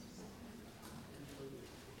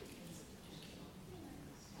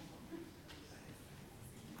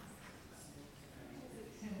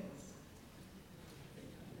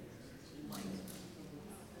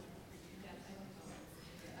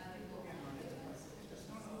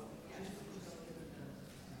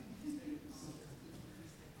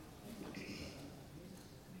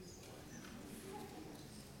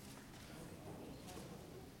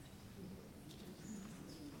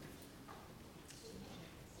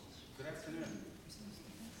afternoon.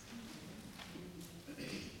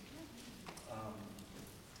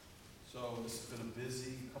 So this has been a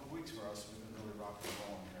busy couple weeks for us. We've been really rocking and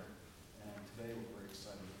rolling here. And today we're very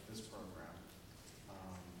excited with this program.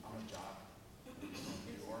 I'm a jock in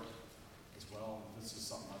New York as well. This is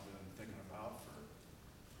something I've been thinking about for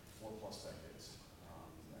 4+ decades.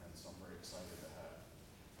 And so I'm very excited to have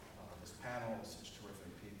this panel, such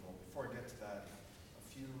terrific people. Before I get to that, a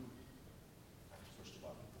few, I have to push the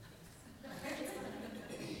button.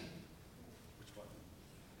 Which button?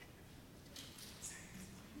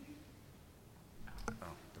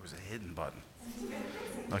 Oh, there was a hidden button.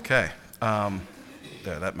 Okay,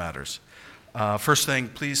 there, that matters. First thing,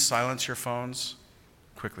 please silence your phones.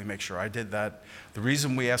 Quickly make sure I did that. The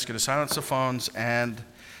reason we ask you to silence the phones and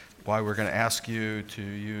why we're going to ask you to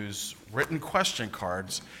use written question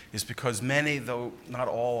cards is because many, though not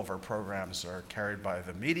all of our programs are carried by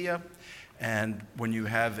the media. And when you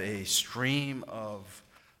have a stream of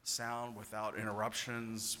sound without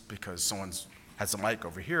interruptions because someone has a mic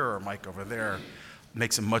over here or a mic over there, it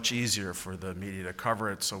makes it much easier for the media to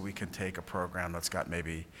cover it so we can take a program that's got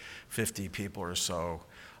maybe 50 people or so,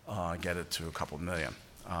 get it to a couple million.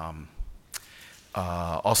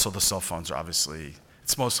 Also, the cell phones are obviously,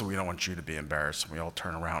 it's mostly we don't want you to be embarrassed. We all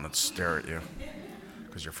turn around and stare at you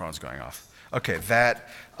because your phone's going off. Okay,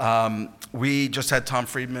 we just had Tom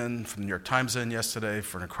Friedman from the New York Times in yesterday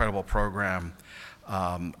for an incredible program.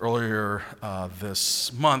 Earlier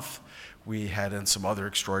this month, we had in some other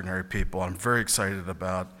extraordinary people. I'm very excited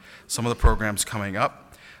about some of the programs coming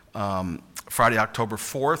up. Friday, October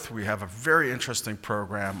 4th, we have a very interesting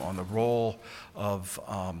program on the role of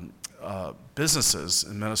businesses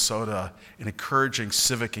in Minnesota in encouraging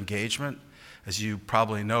civic engagement. As you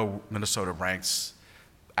probably know, Minnesota ranks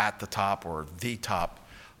at the top or the top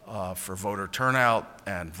for voter turnout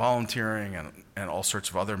and volunteering and all sorts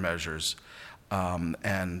of other measures.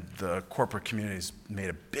 And the corporate community's made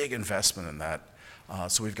a big investment in that.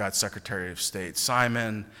 So we've got Secretary of State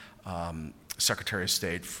Simon, Secretary of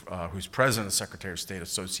State, who's president of the Secretary of State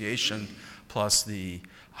Association, plus the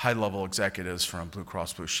high-level executives from Blue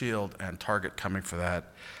Cross Blue Shield and Target coming for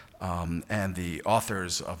that, and the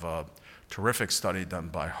authors of a terrific study done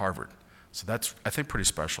by Harvard. So that's, I think, pretty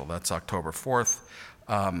special. That's October 4th.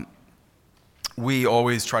 We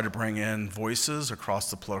always try to bring in voices across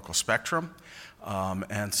the political spectrum,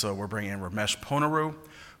 and so we're bringing in Ramesh Ponnuru,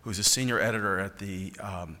 who's a senior editor at the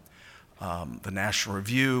National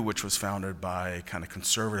Review, which was founded by kind of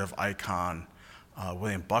conservative icon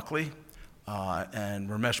William Buckley. And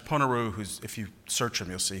Ramesh Ponnuru, who's, if you search him,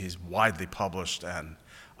 you'll see he's widely published and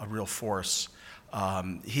a real force.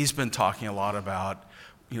 He's been talking a lot about,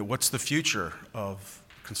 what's the future of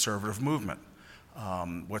conservative movement?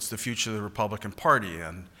 What's the future of the Republican Party?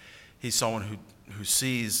 And he's someone who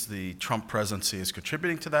sees the Trump presidency as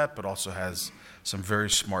contributing to that, but also has some very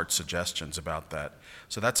smart suggestions about that.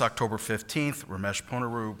 So that's October 15th. Ramesh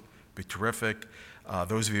Ponnuru, be terrific.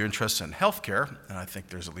 Those of you interested in healthcare, and I think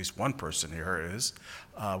there's at least one person here is,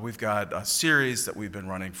 we've got a series that we've been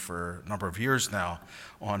running for a number of years now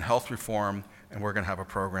on health reform, and we're going to have a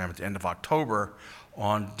program at the end of October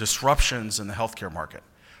on disruptions in the healthcare market.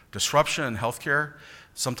 Disruption in healthcare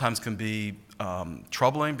sometimes can be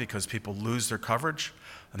troubling because people lose their coverage.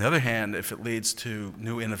 On the other hand, if it leads to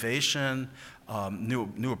new innovation,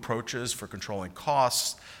 new approaches for controlling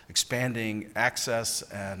costs, expanding access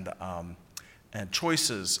and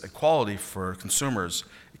choices and quality for consumers,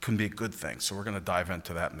 it can be a good thing. So we're going to dive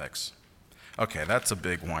into that mix. Okay, that's a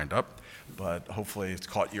big wind-up, but hopefully it's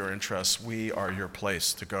caught your interest. We are your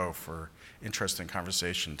place to go for interesting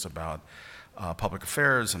conversations about public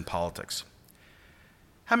affairs and politics.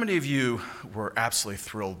 How many of you were absolutely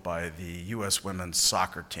thrilled by the U.S. women's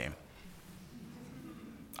soccer team?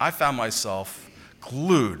 I found myself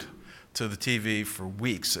glued to the TV for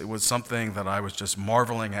weeks. It was something that I was just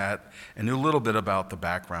marveling at and knew a little bit about the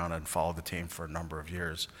background and followed the team for a number of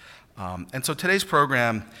years. And so today's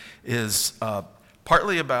program is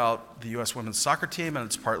partly about the U.S. women's soccer team, and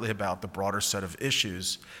it's partly about the broader set of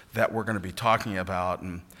issues that we're going to be talking about.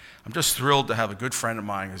 And I'm just thrilled to have a good friend of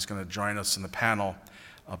mine who's going to join us in the panel.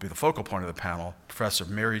 I'll be the focal point of the panel, Professor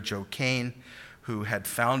Mary Jo Kane, who had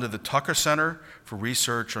founded the Tucker Center for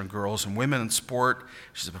Research on Girls and Women in Sport.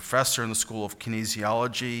 She's a professor in the School of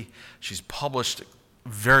Kinesiology. She's published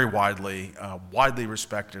very widely, widely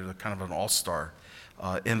respected, kind of an all-star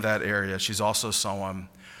in that area. She's also someone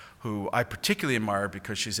who I particularly admire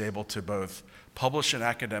because she's able to both publish in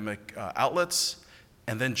academic outlets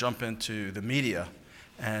and then jump into the media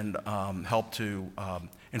and help to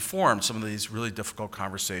inform some of these really difficult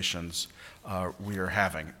conversations we are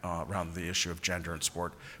having around the issue of gender in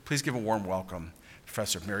sport. Please give a warm welcome,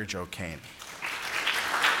 Professor Mary Jo Kane.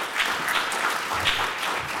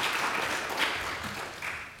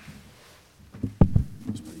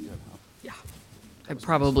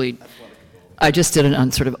 I just did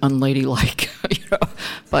it sort of unladylike,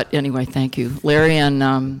 But anyway, thank you, Larry,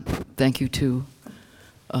 and thank you to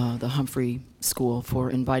the Humphrey School for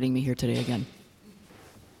inviting me here today again.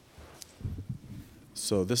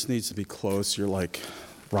 So this needs to be close. You're like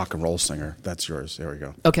rock and roll singer. That's yours. There we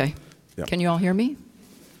go. Okay. Yep. Can you all hear me?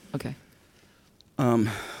 Okay.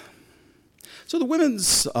 So the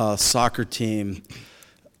women's soccer team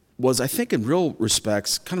was, I think, in real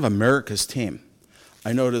respects, kind of America's team.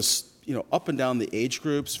 I noticed, up and down the age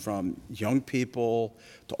groups, from young people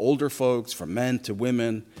to older folks, from men to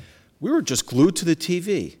women, we were just glued to the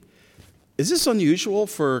TV. Is this unusual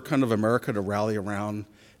for kind of America to rally around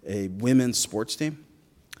a women's sports team?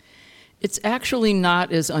 It's actually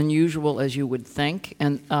not as unusual as you would think,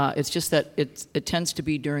 and it's just that it tends to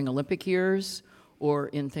be during Olympic years or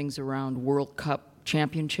in things around World Cup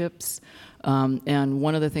championships. And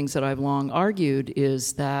one of the things that I've long argued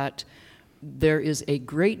is that there is a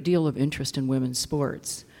great deal of interest in women's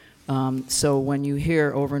sports. So when you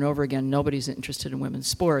hear over and over again, nobody's interested in women's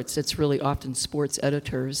sports, it's really often sports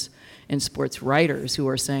editors and sports writers who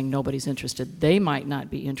are saying nobody's interested. They might not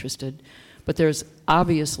be interested, but there's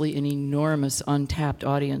obviously an enormous untapped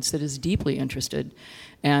audience that is deeply interested.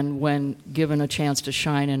 And when given a chance to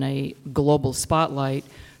shine in a global spotlight,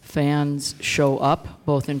 fans show up,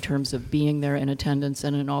 both in terms of being there in attendance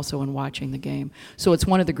and also in watching the game. So it's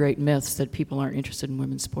one of the great myths that people aren't interested in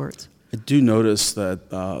women's sports. I do notice that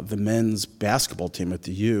the men's basketball team at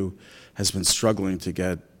the U has been struggling to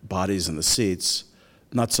get bodies in the seats,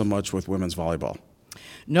 not so much with women's volleyball.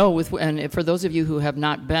 No, and for those of you who have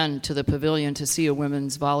not been to the pavilion to see a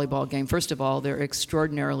women's volleyball game, first of all, they're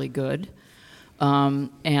extraordinarily good.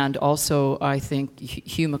 And also, I think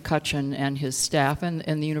Hugh McCutcheon and his staff and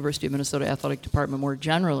the University of Minnesota Athletic Department more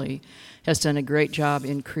generally has done a great job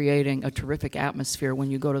in creating a terrific atmosphere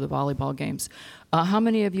when you go to the volleyball games. How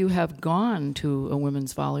many of you have gone to a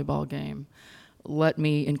women's volleyball game? Let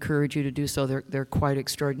me encourage you to do so. They're quite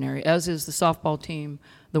extraordinary, as is the softball team,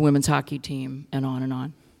 the women's hockey team, and on and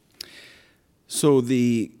on. So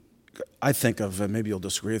I think of, maybe you'll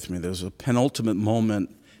disagree with me, there's a penultimate moment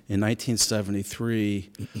in 1973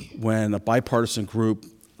 when a bipartisan group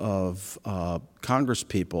of Congress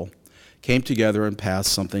people came together and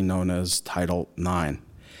passed something known as Title IX.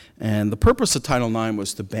 And the purpose of Title IX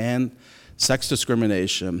was to ban sex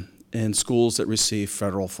discrimination in schools that receive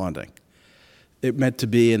federal funding. It meant to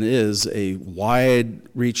be and is a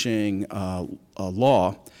wide-reaching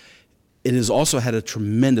law. It has also had a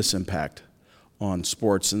tremendous impact on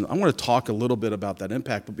sports, and I want to talk a little bit about that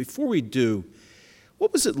impact. But before we do,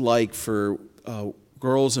 what was it like for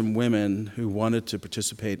girls and women who wanted to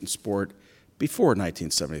participate in sport before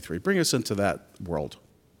 1973? Bring us into that world.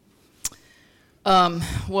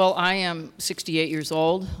 Well, I am 68 years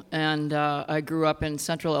old, and I grew up in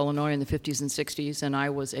central Illinois in the 50s and 60s, and I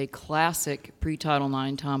was a classic pre-Title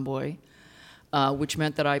IX tomboy, which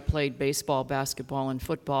meant that I played baseball, basketball, and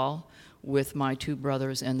football with my two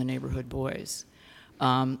brothers and the neighborhood boys.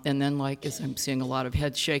 And then, as I'm seeing a lot of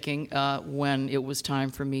heads shaking, when it was time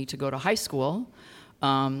for me to go to high school,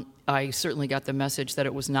 I certainly got the message that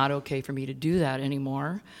it was not okay for me to do that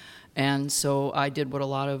anymore. And so I did what a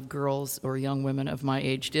lot of girls or young women of my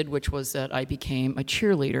age did, which was that I became a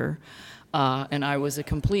cheerleader. And I was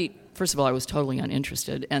first of all, I was totally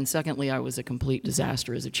uninterested. And secondly, I was a complete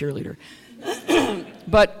disaster as a cheerleader.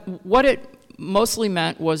 But what it mostly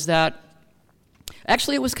meant was that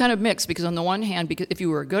actually, it was kind of mixed, because on the one hand, because if you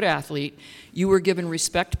were a good athlete, you were given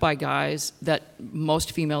respect by guys that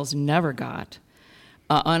most females never got.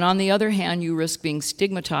 And on the other hand, you risk being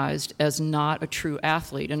stigmatized as not a true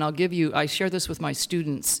athlete. And I share this with my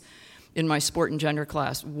students in my sport and gender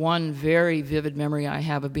class. One very vivid memory I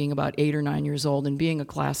have of being about 8 or 9 years old and being a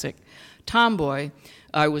classic tomboy.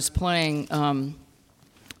 I was playing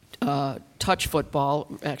touch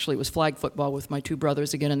football, actually it was flag football, with my two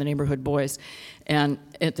brothers, again in the neighborhood boys, and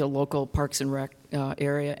at the local Parks and Rec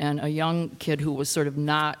area. And a young kid who was sort of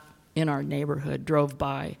not in our neighborhood drove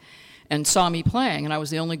by and saw me playing, and I was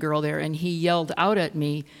the only girl there, and he yelled out at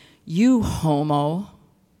me, "You homo."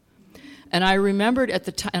 And I remembered at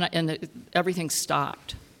the time, everything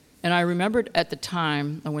stopped. And I remembered at the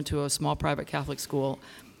time, I went to a small private Catholic school,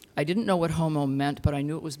 I didn't know what homo meant, but I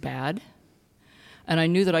knew it was bad. And I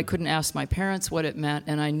knew that I couldn't ask my parents what it meant,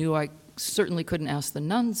 and I knew I certainly couldn't ask the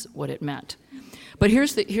nuns what it meant. But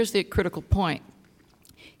here's the critical point.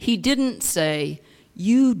 He didn't say,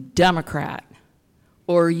 you Democrat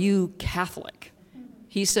or you Catholic.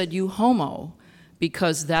 He said, you homo,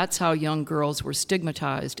 because that's how young girls were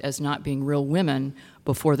stigmatized as not being real women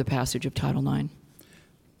before the passage of Title IX.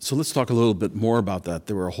 So let's talk a little bit more about that.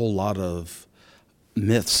 There were a whole lot of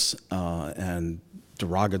myths and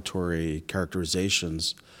derogatory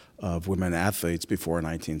characterizations of women athletes before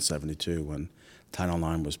 1972 when Title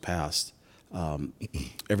IX was passed.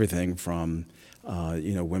 Everything from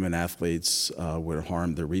women athletes would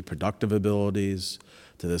harm their reproductive abilities,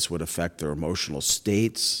 to this would affect their emotional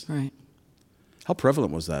states. Right. How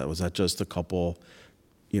prevalent was that? Was that just a couple,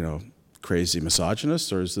 crazy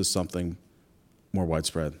misogynists, or is this something more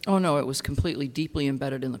widespread? Oh, no, it was completely deeply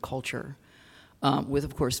embedded in the culture, with,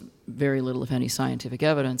 of course, very little, if any, scientific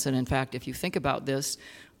evidence. And in fact, if you think about this,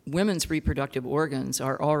 women's reproductive organs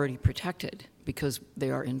are already protected because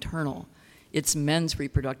they are internal. It's men's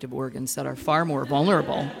reproductive organs that are far more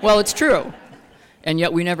vulnerable. Well, it's true, and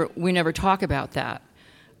yet we never talk about that.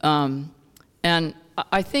 And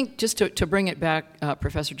I think just to bring it back,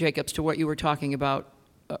 Professor Jacobs, to what you were talking about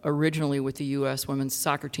originally with the U.S. women's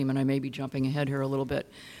soccer team, and I may be jumping ahead here a little bit,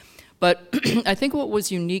 but I think what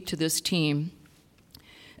was unique to this team,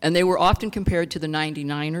 and they were often compared to the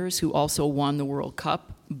 99ers, who also won the World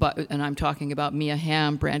Cup, and I'm talking about Mia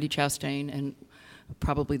Hamm, Brandi Chastain, and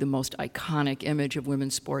probably the most iconic image of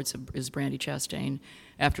women's sports is Brandi Chastain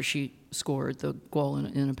after she scored the goal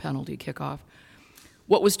in a penalty kickoff.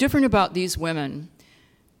 What was different about these women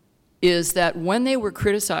is that when they were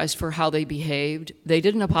criticized for how they behaved, they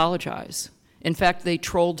didn't apologize. In fact, they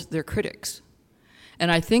trolled their critics.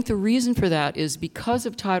 And I think the reason for that is because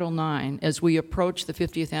of Title IX, as we approach the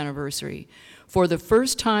 50th anniversary, for the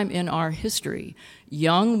first time in our history,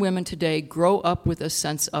 young women today grow up with a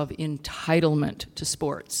sense of entitlement to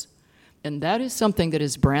sports. And that is something that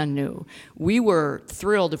is brand new. We were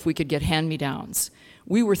thrilled if we could get hand-me-downs.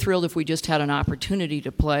 We were thrilled if we just had an opportunity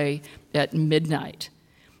to play at midnight.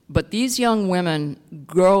 But these young women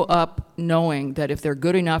grow up knowing that if they're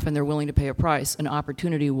good enough and they're willing to pay a price, an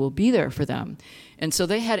opportunity will be there for them. And so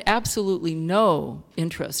they had absolutely no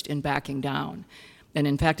interest in backing down. And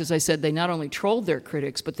in fact, as I said, they not only trolled their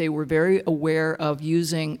critics, but they were very aware of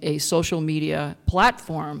using a social media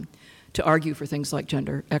platform to argue for things like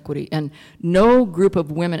gender equity. And no group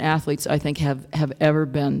of women athletes, I think, have ever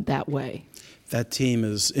been that way. That team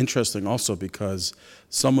is interesting also because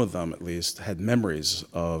some of them, at least, had memories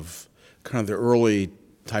of kind of the early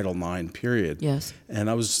Title IX period. Yes. And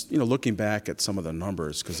I was, looking back at some of the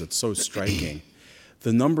numbers because it's so striking.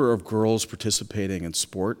 The number of girls participating in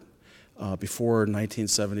sport before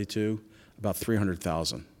 1972, about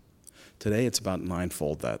 300,000. Today, it's about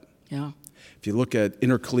ninefold that. Yeah. If you look at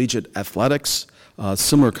intercollegiate athletics,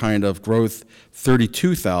 similar kind of growth,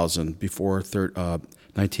 32,000 before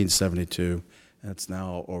 1972. And it's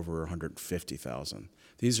now over 150,000.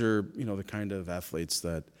 These are, the kind of athletes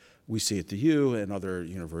that we see at the U and other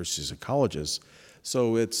universities and colleges.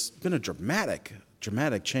 So it's been a dramatic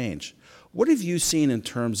change. What have you seen in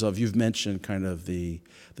terms of, you've mentioned kind of the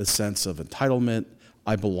sense of entitlement,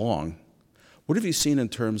 I belong. What have you seen in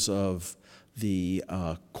terms of the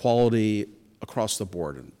quality across the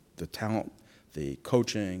board, and the talent, the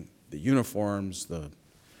coaching, the uniforms,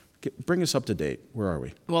 bring us up to date. Where are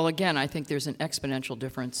we? Well, again, I think there's an exponential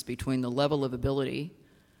difference between the level of ability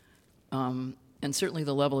and certainly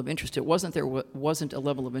the level of interest. Wasn't a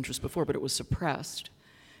level of interest before, but it was suppressed.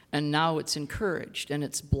 And now it's encouraged and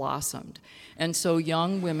it's blossomed. And so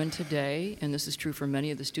young women today, and this is true for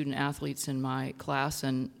many of the student athletes in my class,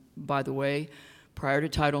 and by the way, prior to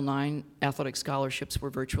Title IX, athletic scholarships were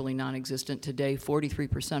virtually non-existent. Today,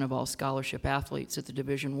 43% of all scholarship athletes at the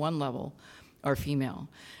Division I level are female.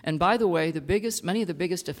 And by the way, many of the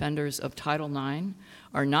biggest offenders of Title IX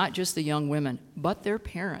are not just the young women, but their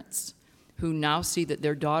parents, who now see that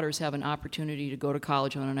their daughters have an opportunity to go to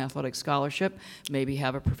college on an athletic scholarship, maybe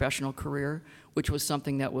have a professional career, which was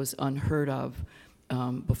something that was unheard of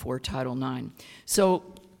before Title IX. So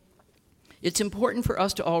it's important for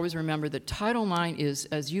us to always remember that Title IX is,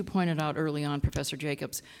 as you pointed out early on, Professor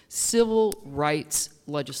Jacobs, civil rights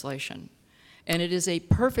legislation. And it is a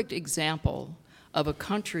perfect example of a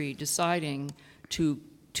country deciding to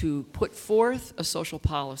put forth a social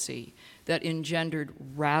policy that engendered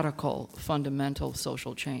radical, fundamental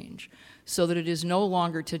social change, so that it is no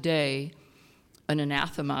longer today an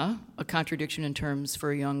anathema, a contradiction in terms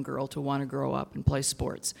for a young girl to want to grow up and play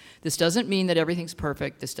sports. This doesn't mean that everything's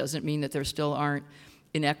perfect. This doesn't mean that there still aren't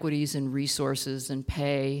inequities in resources and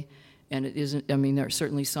pay. And it isn't, there are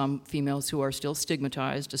certainly some females who are still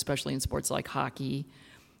stigmatized, especially in sports like hockey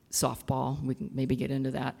softball. We can maybe get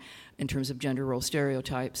into that in terms of gender role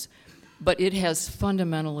stereotypes. But it has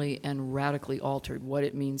fundamentally and radically altered what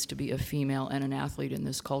it means to be a female and an athlete in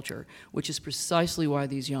this culture, which is precisely why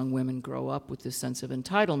these young women grow up with this sense of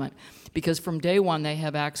entitlement. Because from day one, they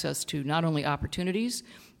have access to not only opportunities,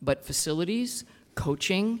 but facilities,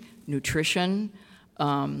 coaching, nutrition,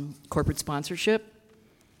 corporate sponsorship,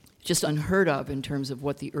 just unheard of in terms of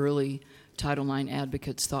what the early Title IX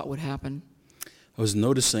advocates thought would happen. I was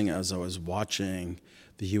noticing as I was watching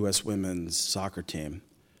the U.S. women's soccer team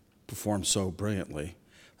perform so brilliantly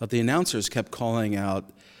that the announcers kept calling out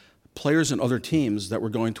players in other teams that were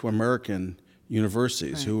going to American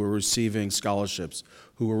universities, right, who were receiving scholarships,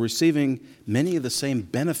 who were receiving many of the same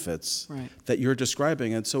benefits, right, that you're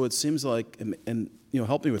describing. And so it seems like, and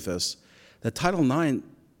help me with this, that Title IX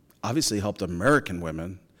obviously helped American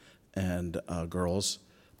women and girls,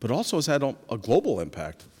 but also has had a global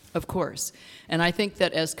impact. Of course. And I think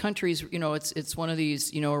that as countries, it's one of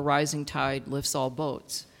these, a rising tide lifts all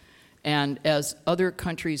boats. And as other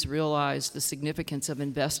countries realize the significance of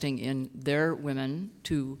investing in their women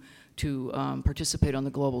to participate on the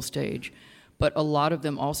global stage, but a lot of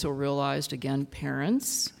them also realized, again,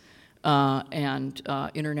 parents and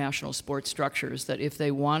international sports structures, that if they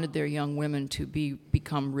wanted their young women to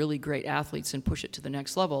become really great athletes and push it to the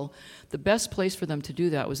next level, the best place for them to do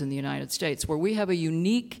that was in the United States, where we have a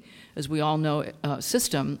unique, as we all know,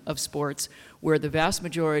 system of sports where the vast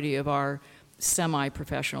majority of our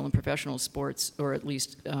semi-professional and professional sports, or at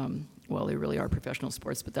least, well, they really are professional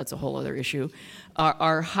sports, but that's a whole other issue,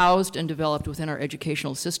 are housed and developed within our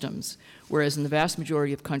educational systems, whereas in the vast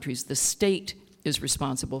majority of countries, the state is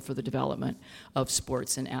responsible for the development of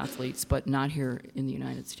sports and athletes, but not here in the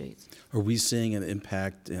United States. Are we seeing an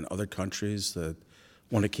impact in other countries that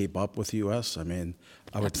want to keep up with the U.S.? I mean,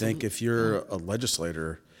 I would think if you're a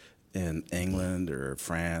legislator in England or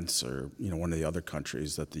France or one of the other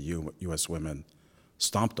countries that the U.S. women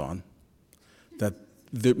stomped on, that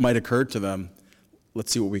it might occur to them,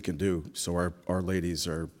 let's see what we can do so our ladies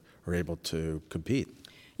are able to compete.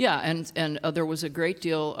 Yeah, and there was a great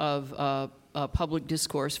deal of public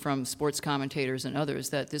discourse from sports commentators and others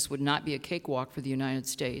that this would not be a cakewalk for the United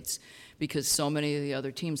States because so many of the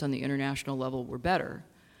other teams on the international level were better.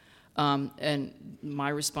 And my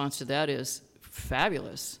response to that is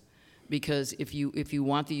fabulous. Because if you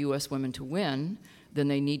want the U.S. women to win, then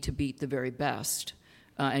they need to beat the very best.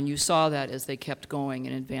 And you saw that as they kept going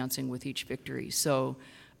and advancing with each victory. So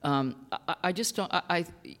I just don't,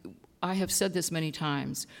 I have said this many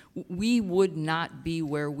times, we would not be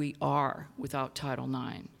where we are without Title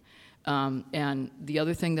IX. And the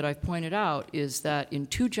other thing that I've pointed out is that in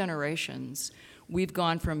 2 generations, we've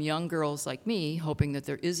gone from young girls like me hoping that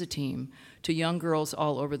there is a team to young girls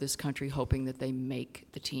all over this country hoping that they make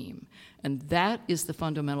the team. And that is the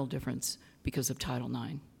fundamental difference because of Title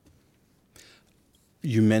IX.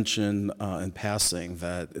 You mentioned in passing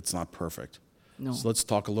that it's not perfect. No. So let's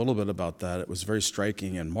talk a little bit about that. It was very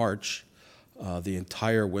striking in March. The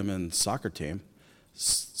entire women's soccer team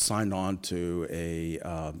signed on to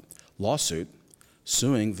a lawsuit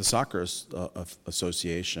suing the Soccer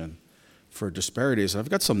Association for disparities. I've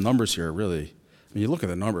got some numbers here, really. When you look at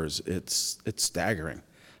the numbers, it's staggering.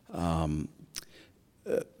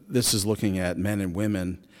 This is looking at men and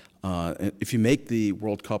women. If you make the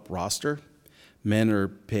World Cup roster, men are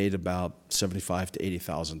paid about $75,000 to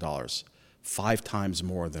 $80,000, 5 times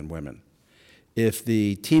more than women. If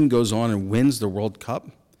the team goes on and wins the World Cup,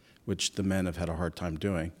 which the men have had a hard time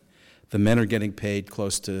doing, the men are getting paid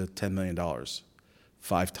close to $10 million,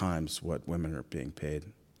 5 times what women are being paid.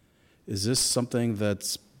 Is this something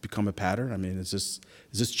that's become a pattern? I mean, is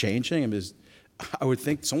this changing? I mean, I would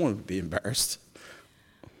think someone would be embarrassed.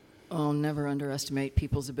 Oh, never underestimate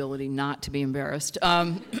people's ability not to be embarrassed.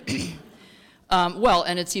 Well,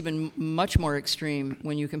 and it's even much more extreme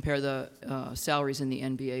when you compare the salaries in the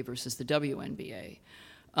NBA versus the WNBA.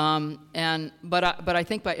 But I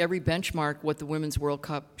think by every benchmark, what the Women's World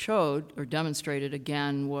Cup showed or demonstrated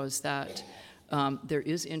again was that there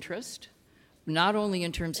is interest, not only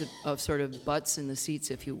in terms of sort of butts in the seats,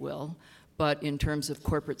 if you will, but in terms of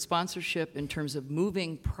corporate sponsorship, in terms of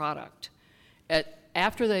moving product.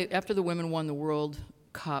 After the women won the World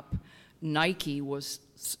Cup, Nike was,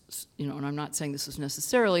 and I'm not saying this was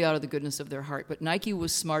necessarily out of the goodness of their heart, but Nike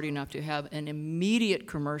was smart enough to have an immediate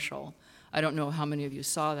commercial. I don't know how many of you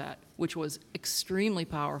saw that, which was extremely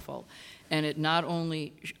powerful. And it not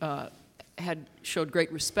only showed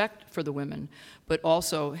great respect for the women, but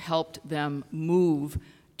also helped them move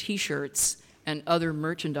T-shirts and other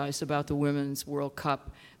merchandise about the Women's World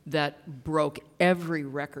Cup that broke every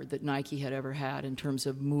record that Nike had ever had in terms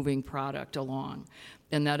of moving product along.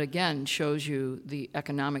 And that, again, shows you the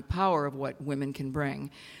economic power of what women can bring.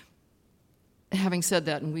 Having said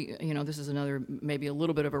that, and this is another, maybe a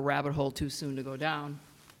little bit of a rabbit hole too soon to go down,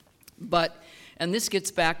 and this gets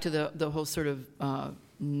back to the whole sort of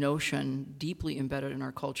notion deeply embedded in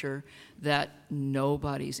our culture that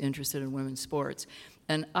nobody's interested in women's sports.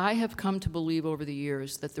 And I have come to believe over the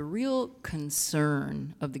years that the real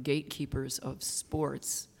concern of the gatekeepers of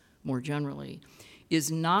sports, more generally,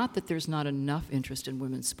 is not that there's not enough interest in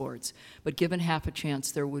women's sports, but given half a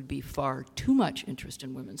chance, there would be far too much interest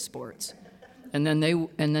in women's sports. And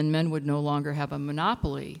then men would no longer have a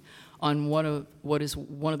monopoly on what is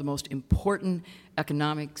one of the most important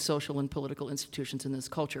economic, social, and political institutions in this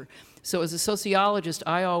culture. So as a sociologist,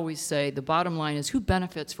 I always say the bottom line is who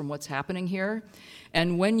benefits from what's happening here?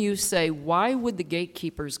 And when you say, why would the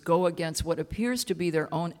gatekeepers go against what appears to be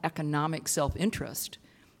their own economic self-interest?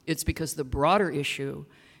 It's because the broader issue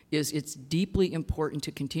is it's deeply important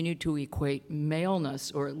to continue to equate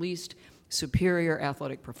maleness, or at least superior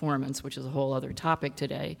athletic performance, which is a whole other topic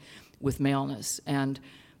today, with maleness. And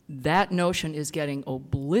that notion is getting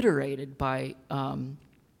obliterated by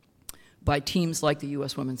teams like the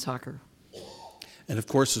U.S. women's soccer. And of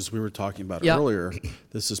course, as we were talking about Yeah. earlier,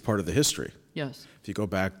 this is part of the history. Yes. If you go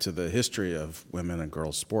back to the history of women and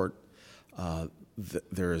girls sport,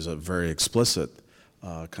 there is a very explicit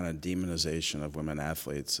kind of demonization of women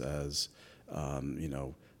athletes as,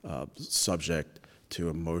 subject to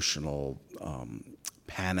emotional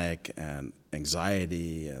panic and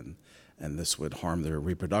anxiety, and this would harm their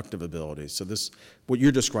reproductive ability. So what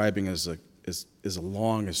you're describing is a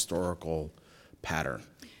long historical pattern.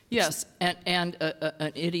 Yes, and an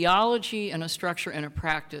ideology and a structure and a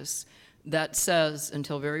practice that says,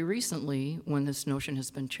 until very recently, when this notion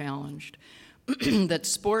has been challenged, that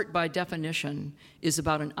sport by definition is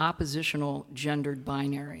about an oppositional gendered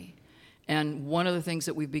binary. And one of the things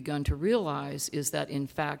that we've begun to realize is that, in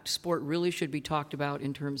fact, sport really should be talked about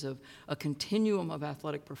in terms of a continuum of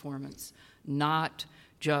athletic performance, not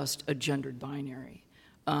just a gendered binary.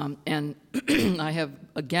 And I have,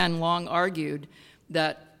 again, long argued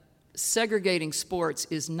that segregating sports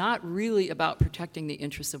is not really about protecting the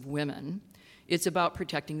interests of women. It's about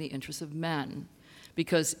protecting the interests of men.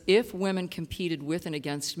 Because if women competed with and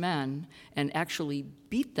against men and actually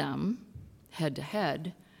beat them head to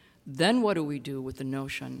head, then what do we do with the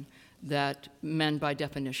notion that men, by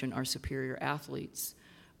definition, are superior athletes?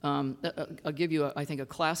 I'll give you, I think, a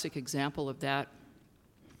classic example of that.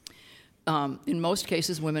 In most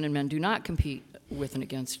cases, women and men do not compete with and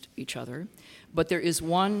against each other, but there is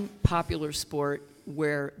one popular sport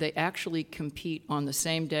where they actually compete on the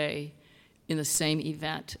same day in the same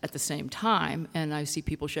event at the same time, and I see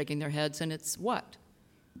people shaking their heads, and it's what?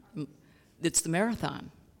 It's the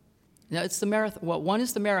marathon. Now, it's the marathon. Well, one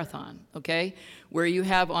is the marathon, okay, where you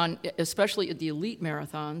have especially at the elite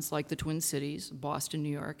marathons like the Twin Cities, Boston, New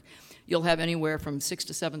York, you'll have anywhere from 6,000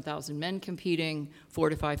 to 7,000 men competing,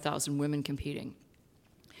 4,000 to 5,000 women competing.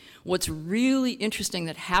 What's really interesting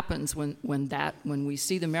that happens when we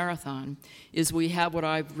see the marathon is we have what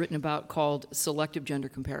I've written about called selective gender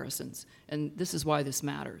comparisons, and this is why this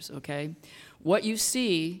matters, okay? What you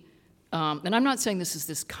see, and I'm not saying this is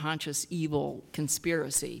this conscious evil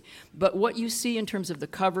conspiracy, but what you see in terms of the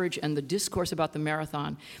coverage and the discourse about the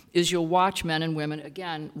marathon is you'll watch men and women,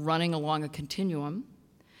 again, running along a continuum,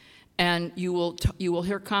 and you will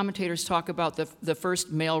hear commentators talk about the first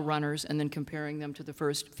male runners and then comparing them to the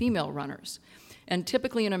first female runners. And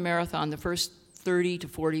typically in a marathon, the first 30 to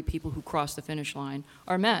 40 people who cross the finish line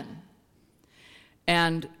are men.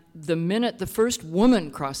 And the minute the first woman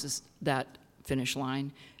crosses that finish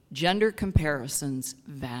line, gender comparisons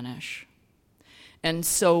vanish. And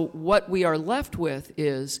so what we are left with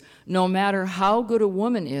is, no matter how good a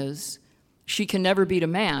woman is, she can never beat a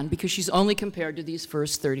man because she's only compared to these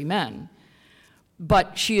first 30 men.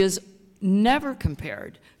 But she is never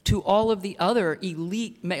compared to all of the other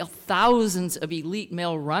elite male, thousands of elite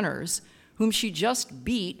male runners whom she just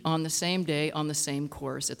beat on the same day, on the same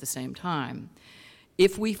course, at the same time.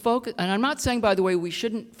 If we focus, and I'm not saying, by the way, we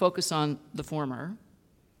shouldn't focus on the former,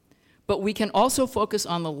 but we can also focus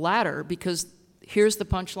on the latter, because here's the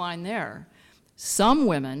punchline there. Some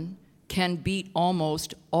women can beat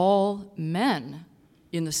almost all men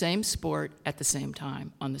in the same sport at the same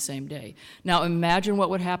time on the same day. Now imagine what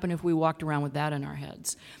would happen if we walked around with that in our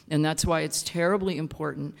heads. And that's why it's terribly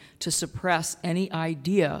important to suppress any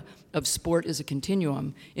idea of sport as a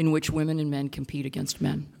continuum in which women and men compete against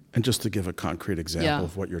men. And just to give a concrete example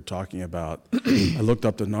of what you're talking about, I looked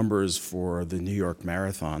up the numbers for the New York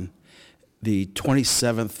Marathon, the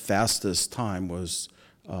 27th fastest time was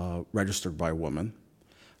registered by a woman,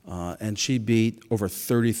 and she beat over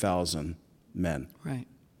 30,000 men. Right.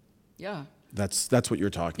 Yeah. That's what you're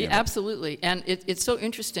talking Yeah, about. absolutely. And it's so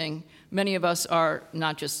interesting. Many of us are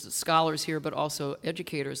not just scholars here, but also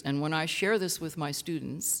educators. And when I share this with my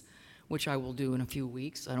students, which I will do in a few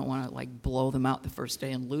weeks, I don't want to like blow them out the first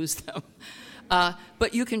day and lose them.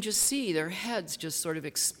 But you can just see their heads just sort of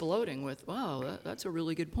exploding with, wow, that's a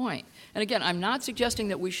really good point. And again, I'm not suggesting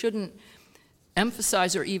that we shouldn't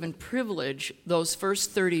emphasize or even privilege those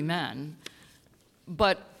first 30 men,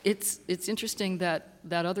 but it's interesting that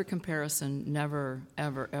that other comparison never,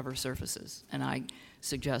 ever, ever surfaces. And I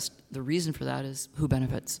suggest the reason for that is who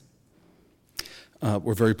benefits.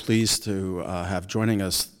 We're very pleased to have joining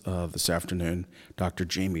us this afternoon Dr.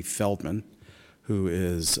 Jamie Feldman, who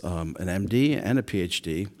is an MD and a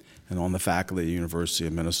PhD, and on the faculty of the University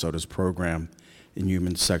of Minnesota's program in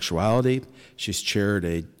human sexuality. She's chaired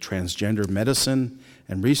a transgender medicine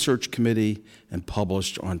and research committee and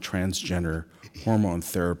published on transgender hormone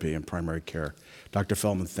therapy and primary care. Dr.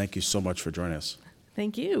 Feldman, thank you so much for joining us.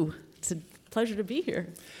 Thank you. It's a pleasure to be here.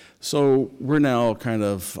 So we're now kind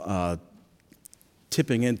of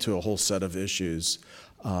tipping into a whole set of issues,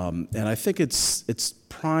 and I think it's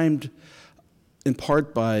primed in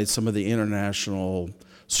part by some of the international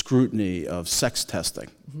scrutiny of sex testing.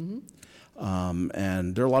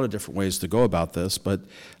 And there are a lot of different ways to go about this, but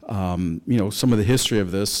some of the history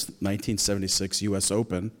of this, 1976 U.S.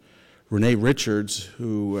 Open, Renee Richards,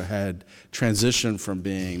 who had transitioned from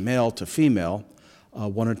being male to female,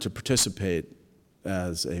 wanted to participate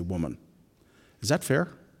as a woman. Is that fair?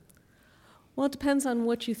 Well, it depends on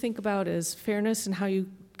what you think about as fairness and how you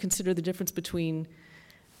consider the difference between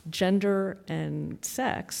gender and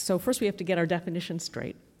sex. So first we have to get our definition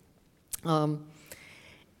straight.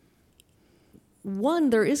 One,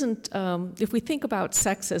 there isn't, if we think about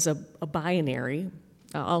sex as a binary,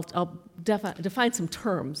 I'll define some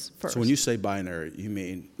terms first. So when you say binary, you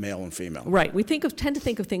mean male and female? Right. We tend to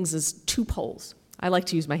think of things as two poles. I like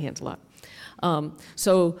to use my hands a lot.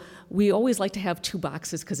 So we always like to have two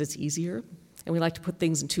boxes because it's easier, and we like to put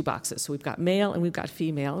things in two boxes. So we've got male and we've got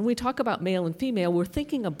female. And when we talk about male and female, we're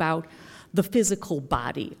thinking about the physical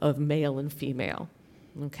body of male and female,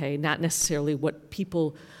 okay? Not necessarily what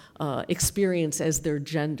people experience as their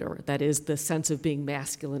gender, that is the sense of being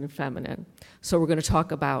masculine and feminine. So we're going to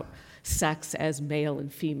talk about sex as male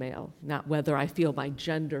and female, not whether I feel my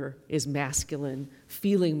gender is masculine,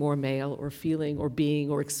 feeling more male, or feeling or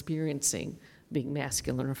being or experiencing being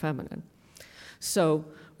masculine or feminine. So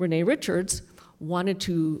Renee Richards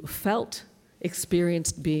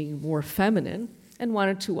experienced being more feminine and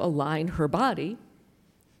wanted to align her body,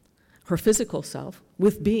 her physical self,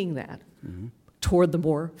 with being that, toward the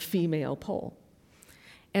more female pole.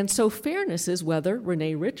 And so fairness is whether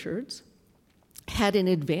Renee Richards had an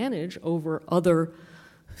advantage over other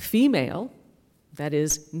female, that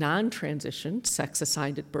is non-transitioned,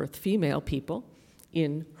 sex-assigned at birth female people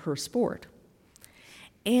in her sport.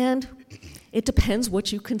 And it depends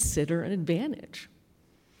what you consider an advantage,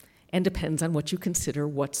 and depends on what you consider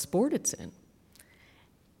what sport it's in.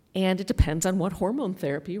 And it depends on what hormone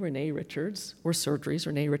therapy Renee Richards or surgeries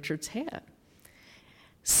Renee Richards had.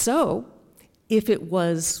 So if it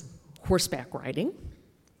was horseback riding,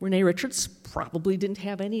 Renee Richards probably didn't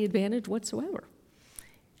have any advantage whatsoever.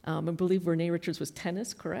 I believe Renee Richards was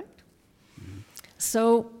tennis, correct?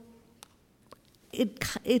 So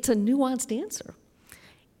it's a nuanced answer.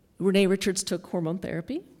 Renee Richards took hormone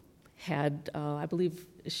therapy, I believe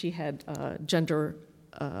she had gender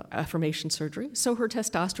affirmation surgery, so her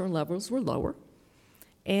testosterone levels were lower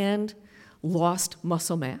and lost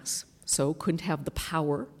muscle mass, so couldn't have the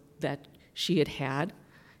power that she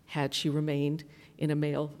had she remained in a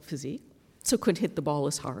male physique, so couldn't hit the ball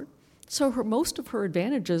as hard. So most of her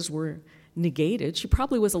advantages were negated. She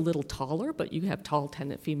probably was a little taller, but you have tall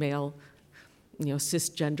female,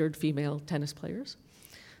 cisgendered female tennis players.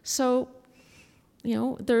 So,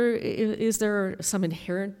 is there some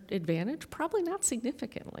inherent advantage? Probably not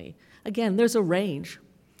significantly. Again, there's a range.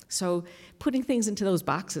 So putting things into those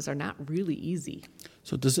boxes are not really easy.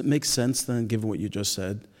 So does it make sense then, given what you just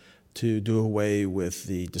said, to do away with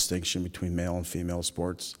the distinction between male and female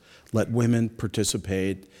sports? Let women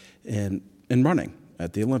participate in running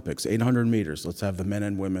at the Olympics, 800 meters. Let's have the men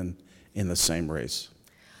and women in the same race.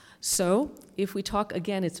 So if we talk,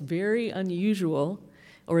 again, it's very unusual,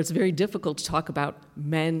 or it's very difficult to talk about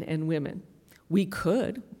men and women. We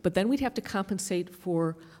could, but then we'd have to compensate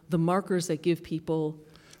for the markers that give people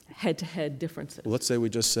head-to-head differences. Let's say we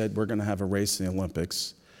just said we're going to have a race in the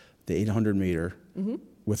Olympics, the 800 meter,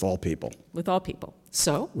 with all people. with all people.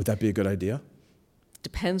 So Would that be a good idea?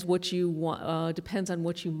 depends what you want. Depends on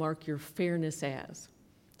what you mark your fairness as.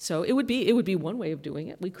 So it would be one way of doing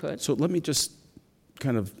it. We could. So let me just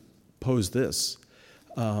kind of pose this.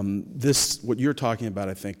 What you're talking about,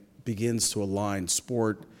 I think, begins to align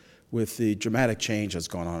sport with the dramatic change that's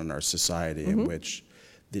gone on in our society, in which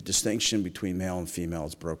the distinction between male and female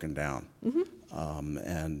is broken down,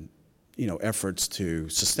 and efforts to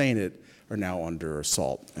sustain it are now under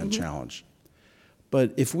assault and challenge.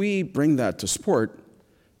 But if we bring that to sport,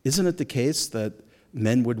 isn't it the case that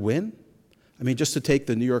men would win? I mean, just to take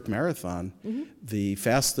the New York Marathon, the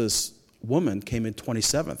fastest woman came in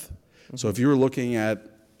 27th. So if you were looking at,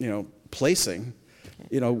 placing,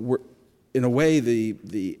 we're, in a way,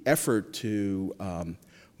 the effort to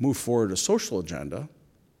move forward a social agenda,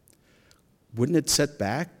 wouldn't it set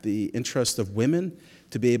back the interest of women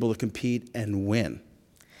to be able to compete and win?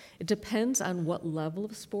 It depends on what level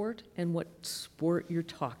of sport and what sport you're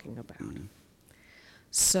talking about.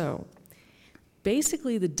 So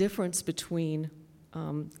basically the difference between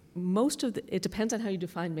it depends on how you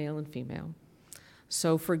define male and female.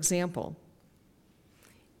 So for example,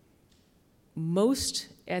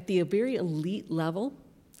 at the very elite level,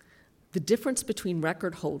 the difference between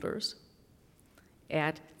record holders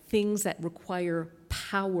at things that require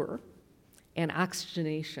power and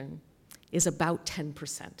oxygenation is about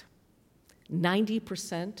 10%.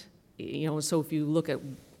 90%, so if you look at,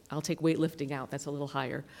 I'll take weightlifting out, that's a little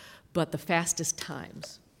higher, but the fastest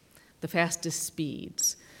times, the fastest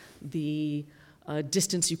speeds, the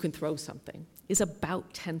distance you can throw something is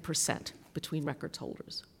about 10% between records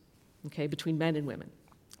holders, okay, between men and women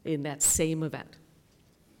in that same event,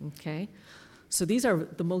 okay? So these are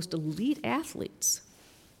the most elite athletes,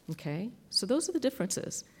 okay? So those are the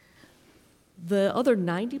differences. The other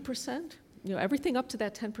 90%, everything up to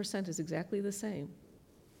that 10% is exactly the same,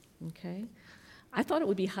 okay? I thought it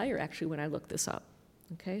would be higher, actually, when I looked this up,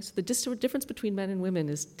 okay? So the difference between men and women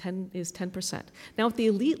is 10%. Now, at the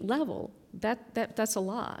elite level, that's a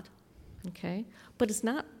lot, okay? But it's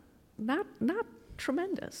not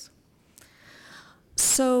tremendous.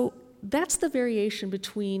 So that's the variation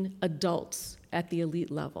between adults at the elite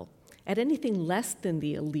level. At anything less than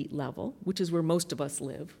the elite level, which is where most of us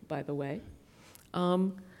live, by the way,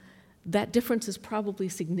 that difference is probably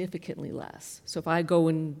significantly less. So if I go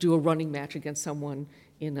and do a running match against someone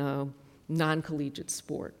in a non-collegiate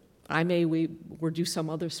sport, I may or do some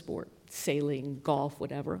other sport, sailing, golf,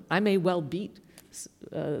 whatever, I may well beat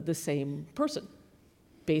the same person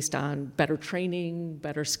based on better training,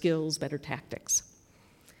 better skills, better tactics.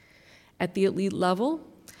 At the elite level,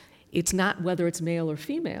 it's not whether it's male or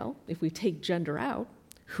female. If we take gender out,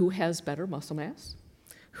 who has better muscle mass,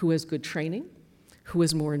 who has good training, who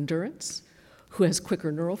has more endurance, who has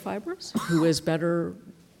quicker neural fibers, who has better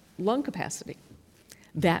lung capacity.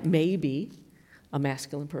 That may be a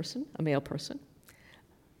masculine person, a male person.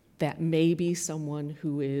 That may be someone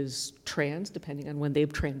who is trans, depending on when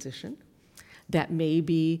they've transitioned. That may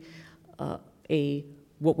be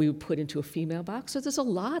what we would put into a female box. So there's a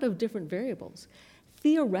lot of different variables.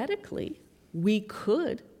 Theoretically, we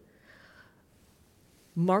could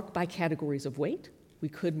mark by categories of weight. We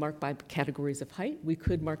could mark by categories of height. We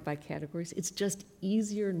could mark by categories. It's just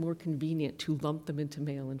easier and more convenient to lump them into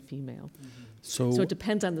male and female. So it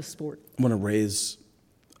depends on the sport. I'm going to raise.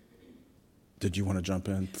 Did you want to jump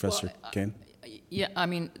in, Professor Kane? Yeah, I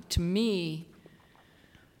mean, to me,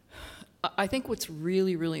 I think what's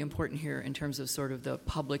really, really important here in terms of sort of the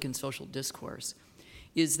public and social discourse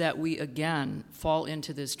is that we, again, fall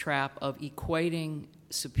into this trap of equating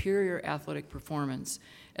superior athletic performance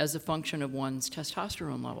as a function of one's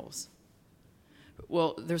testosterone levels.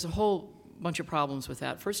 Well, there's a whole bunch of problems with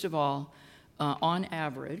that. First of all, on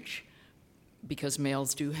average, because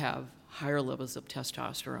males do have higher levels of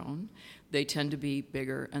testosterone, they tend to be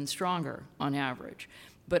bigger and stronger on average.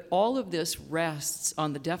 But all of this rests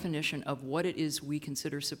on the definition of what it is we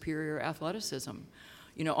consider superior athleticism.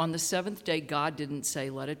 On the seventh day, God didn't say,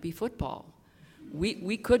 let it be football.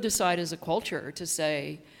 We could decide as a culture to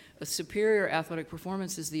say a superior athletic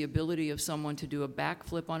performance is the ability of someone to do a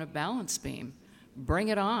backflip on a balance beam. Bring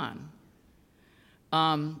it on.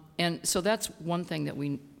 And so that's one thing that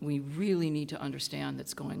we really need to understand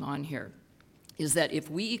that's going on here, is that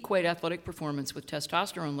if we equate athletic performance with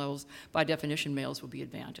testosterone levels, by definition, males will be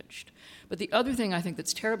advantaged. But the other thing I think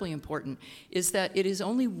that's terribly important is that it is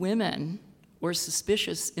only women or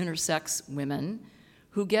suspicious intersex women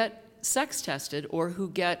who get sex tested or who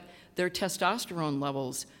get their testosterone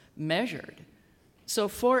levels measured. So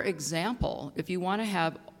for example, if you want to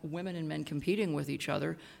have women and men competing with each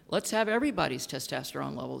other, let's have everybody's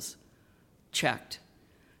testosterone levels checked.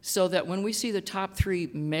 So that when we see the top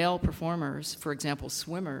 3 male performers, for example,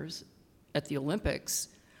 swimmers at the Olympics,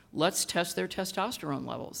 let's test their testosterone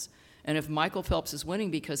levels. And if Michael Phelps is winning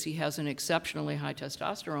because he has an exceptionally high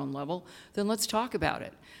testosterone level, then let's talk about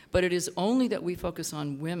it. But it is only that we focus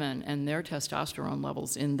on women and their testosterone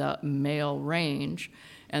levels in the male range,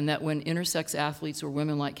 and that when intersex athletes or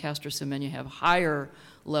women like Caster Semenya have higher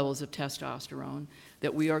levels of testosterone,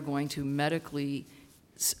 that we are going to medically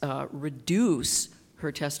reduce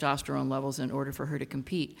her testosterone levels in order for her to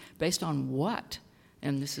compete. Based on what?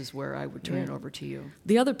 And this is where I would turn it over to you.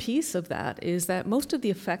 The other piece of that is that most of the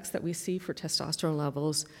effects that we see for testosterone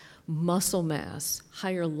levels, muscle mass,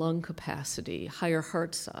 higher lung capacity, higher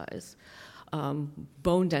heart size,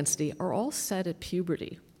 bone density, are all set at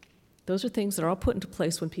puberty. Those are things that are all put into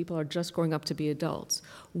place when people are just growing up to be adults.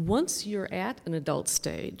 Once you're at an adult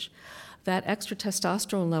stage, that extra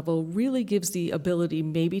testosterone level really gives the ability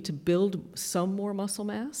maybe to build some more muscle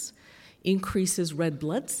mass, increases red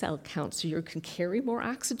blood cell count so you can carry more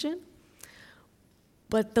oxygen.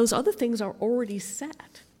 But those other things are already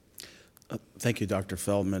set. Thank you, Dr.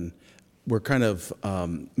 Feldman. We're kind of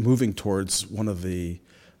moving towards one of the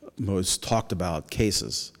most talked about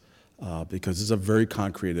cases because it's a very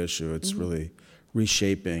concrete issue. It's really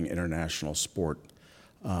reshaping international sport.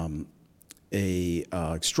 A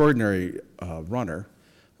extraordinary runner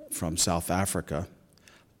from South Africa,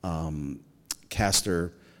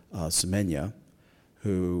 Caster Semenya,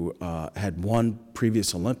 who had won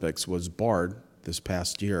previous Olympics, was barred this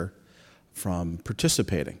past year from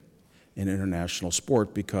participating in international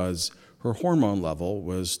sport because her hormone level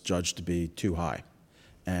was judged to be too high.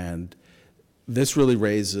 And this really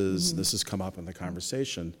raises, this has come up in the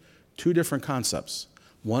conversation, 2 different concepts.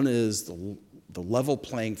 One is the level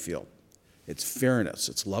playing field. It's fairness,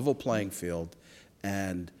 it's level playing field,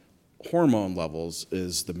 and hormone levels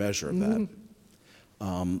is the measure of that.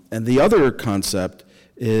 And the other concept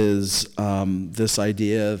is this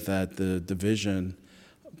idea that the division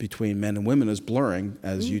between men and women is blurring,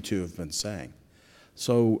 as you two have been saying.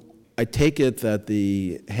 So I take it that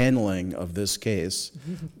the handling of this case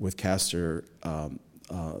with Caster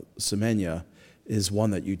Semenya is one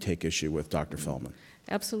that you take issue with, Dr. Feldman.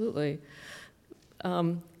 Absolutely.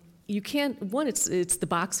 You can't, one, it's the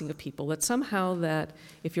boxing of people, that somehow that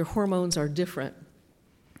if your hormones are different,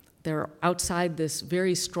 they're outside this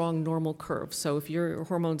very strong normal curve. So if your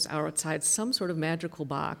hormones are outside some sort of magical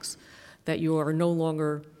box, that you are no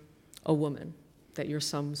longer a woman, that you're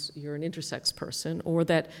an intersex person, or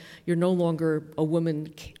that you're no longer a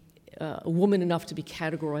woman enough to be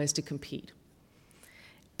categorized to compete.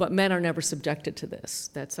 But men are never subjected to this,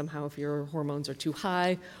 that somehow if your hormones are too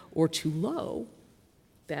high or too low,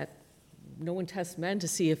 that no one tests men to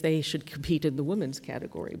see if they should compete in the women's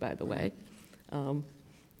category, by the way,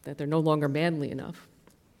 that they're no longer manly enough,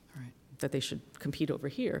 Right. that they should compete over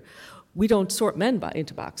here. We don't sort men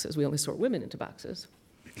into boxes. We only sort women into boxes.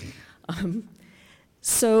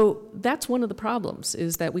 So that's one of the problems,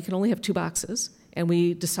 is that we can only have 2 boxes, and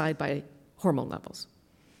we decide by hormone levels.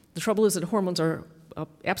 The trouble is that hormones are an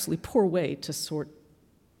absolutely poor way to sort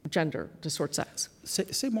gender, to sort sex.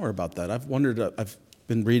 Say more about that. I've wondered, I've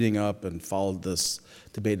been reading up and followed this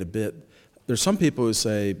debate a bit. There's some people who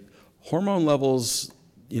say hormone levels,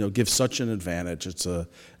 give such an advantage. It's an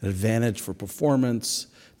advantage for performance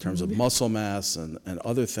in terms of muscle mass and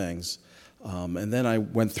other things. And then I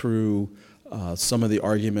went through some of the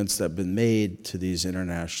arguments that have been made to these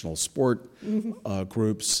international sport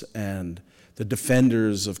groups, and the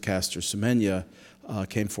defenders of Caster Semenya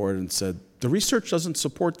came forward and said, the research doesn't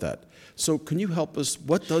support that. So can you help us?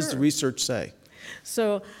 What does the research say?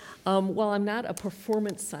 So while I'm not a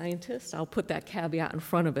performance scientist, I'll put that caveat in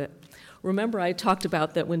front of it. Remember, I talked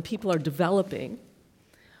about that when people are developing,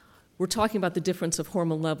 we're talking about the difference of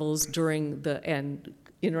hormone levels during and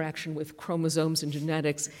interaction with chromosomes and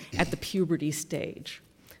genetics at the puberty stage.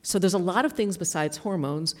 So there's a lot of things besides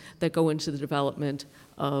hormones that go into the development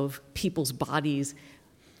of people's bodies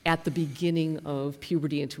at the beginning of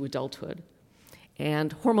puberty into adulthood.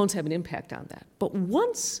 And hormones have an impact on that. But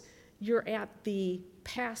once you're at the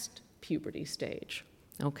past puberty stage,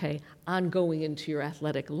 ongoing into your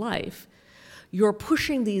athletic life, you're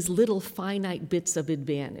pushing these little finite bits of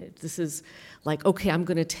advantage. This is like, I'm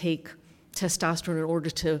going to take testosterone in order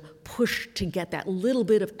to push to get that little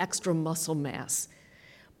bit of extra muscle mass.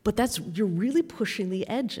 But you're really pushing the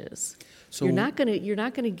edges. So you're not going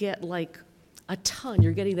to get like a ton.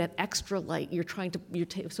 You're getting that extra light.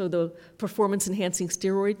 So the performance enhancing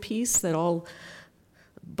steroid piece that all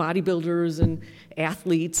bodybuilders and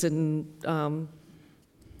athletes and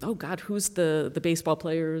who's the baseball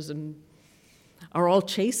players and are all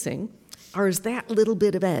chasing, are is that little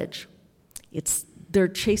bit of edge. They're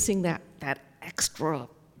chasing that extra.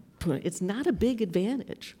 It's not a big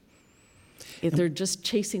advantage. If they're just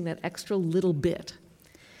chasing that extra little bit.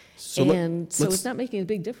 So So it's not making a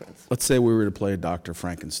big difference. Let's say we were to play Dr.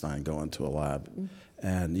 Frankenstein, go into a lab,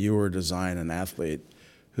 and you were to design an athlete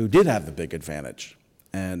who did have the big advantage,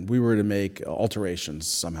 and we were to make alterations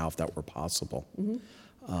somehow if that were possible.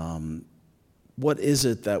 What is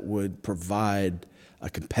it that would provide a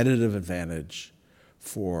competitive advantage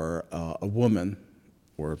for a woman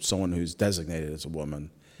or someone who's designated as a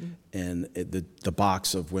woman in the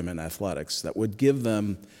box of women athletics that would give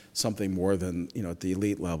them something more than, at the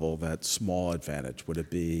elite level, that small advantage? Would it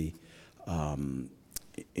be,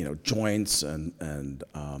 joints and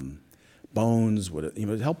bones? Would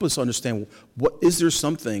it, help us understand is there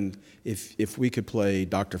something, if we could play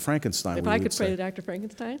Dr. Frankenstein? If I could play Dr.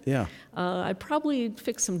 Frankenstein? Yeah. I'd probably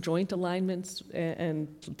fix some joint alignments and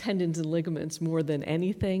tendons and ligaments more than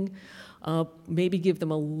anything. Maybe give them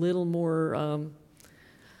a little more,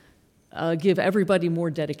 give everybody more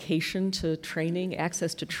dedication to training,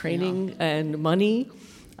 access to training and money,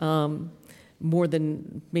 more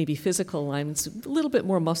than maybe physical alignments, a little bit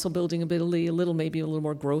more muscle building ability, maybe a little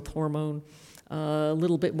more growth hormone, a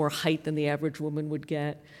little bit more height than the average woman would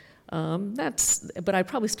get. But I'd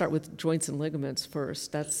probably start with joints and ligaments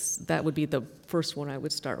first. That would be the first one I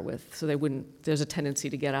would start with. So there's a tendency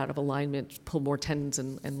to get out of alignment, pull more tendons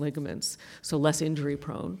and ligaments, so less injury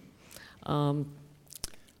prone.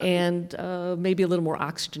 And maybe a little more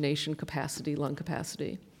oxygenation capacity, lung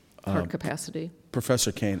capacity, heart capacity.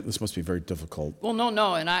 Professor Kane, this must be very difficult. Well,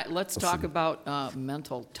 no, and let's talk about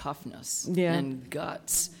mental toughness and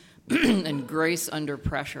guts and grace under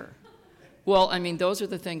pressure. Well, I mean, those are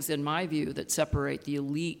the things, in my view, that separate the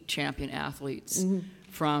elite champion athletes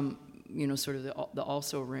from, sort of the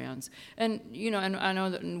also-rans. And, and I know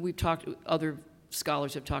that we've talked, other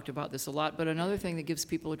scholars have talked about this a lot, but another thing that gives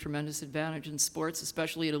people a tremendous advantage in sports,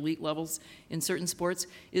 especially at elite levels in certain sports,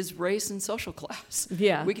 is race and social class.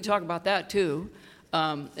 Yeah. We could talk about that, too,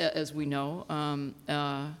 as we know.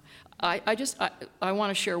 I want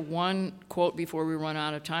to share one quote before we run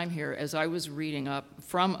out of time here. As I was reading up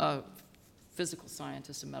from a physical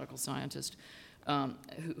scientist, a medical scientist,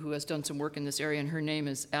 who has done some work in this area, and her name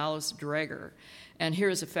is Alice Dreger. And here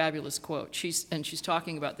is a fabulous quote. She's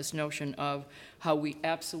talking about this notion of how we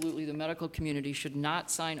absolutely, the medical community, should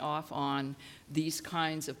not sign off on these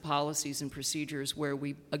kinds of policies and procedures where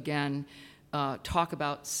we, again, talk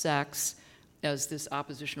about sex as this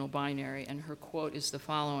oppositional binary. And her quote is the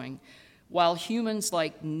following: "While humans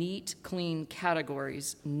like neat, clean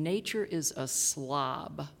categories, nature is a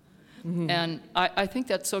slob." And I think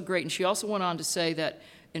that's so great. And she also went on to say that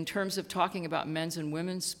in terms of talking about men's and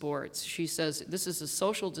women's sports, she says this is a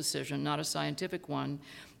social decision, not a scientific one,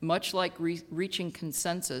 much like reaching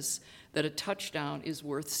consensus that a touchdown is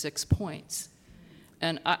worth 6 points.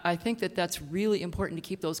 And I think that that's really important to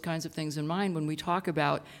keep those kinds of things in mind when we talk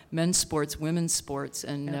about men's sports, women's sports,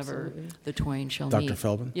 and Absolutely. never the twain shall meet. Dr.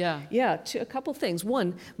 Feldman? Yeah. Yeah, a couple things.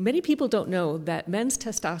 One, many people don't know that men's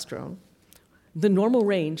testosterone, the normal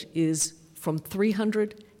range is from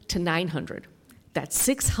 300 to 900. That's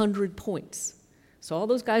 600 points. So all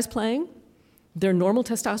those guys playing, their normal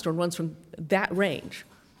testosterone runs from that range.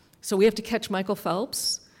 So we have to catch Michael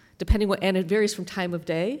Phelps, and it varies from time of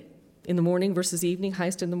day, in the morning versus evening,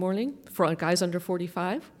 highest in the morning, for guys under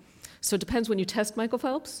 45. So it depends when you test Michael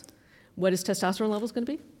Phelps, what his testosterone level is going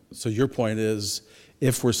to be. So your point is,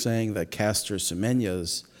 if we're saying that Caster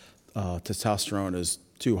Semenya's testosterone is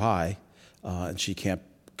too high, and she can't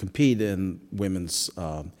compete in women's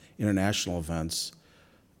international events,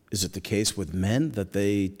 is it the case with men that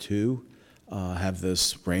they too have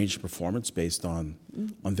this range of performance based on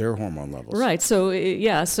their hormone levels? Right. So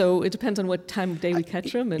So it depends on what time of day we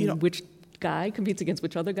catch them and which guy competes against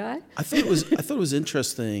which other guy. I thought it was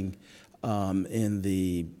interesting in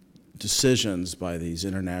the decisions by these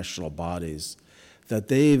international bodies that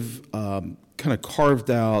they've kind of carved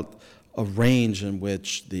out a range in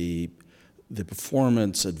which the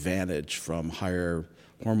performance advantage from higher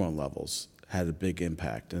hormone levels had a big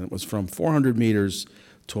impact. And it was from 400 meters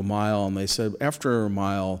to a mile, and they said after a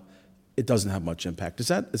mile, it doesn't have much impact. Is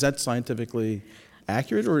that scientifically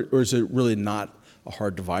accurate, or is it really not a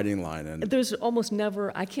hard dividing line? And There's almost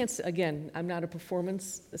never, I can't, again, I'm not a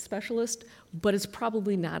performance specialist, but it's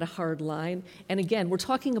probably not a hard line. And again, we're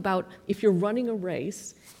talking about if you're running a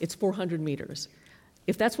race, it's 400 meters.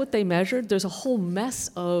 If that's what they measured, there's a whole mess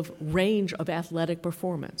of range of athletic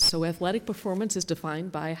performance. So athletic performance is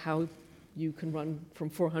defined by how you can run from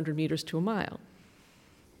 400 meters to a mile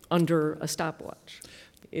under a stopwatch.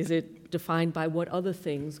 Is it defined by what other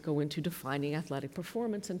things go into defining athletic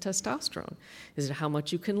performance and testosterone? Is it how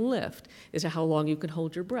much you can lift? Is it how long you can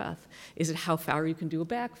hold your breath? Is it how far you can do a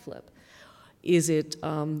backflip? Is it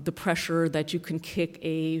the pressure that you can kick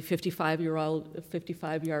a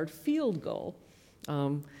 55-yard field goal,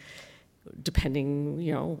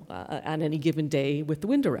 depending, on any given day with the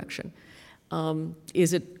wind direction?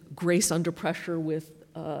 Is it grace under pressure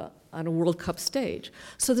on a World Cup stage?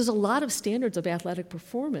 So there's a lot of standards of athletic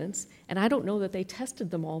performance, and I don't know that they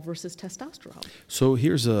tested them all versus testosterone. So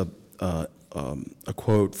here's a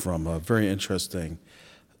quote from a very interesting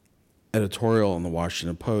editorial in the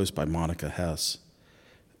Washington Post by Monica Hess.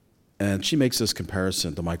 And she makes this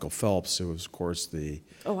comparison to Michael Phelps, who was, of course, the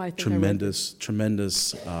tremendous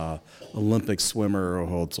Olympic swimmer who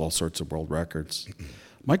holds all sorts of world records.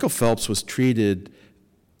 Michael Phelps was treated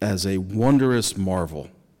as a wondrous marvel.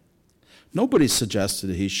 Nobody suggested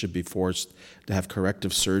that he should be forced to have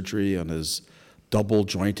corrective surgery on his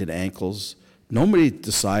double-jointed ankles. Nobody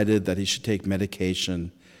decided that he should take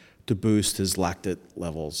medication to boost his lactate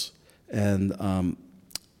levels. And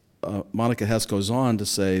Monica Hess goes on to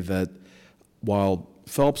say that while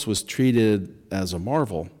Phelps was treated as a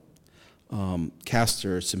marvel,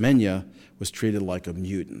 Caster Semenya was treated like a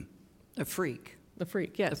mutant. A freak. The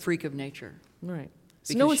freak, yes. A freak of nature. Right.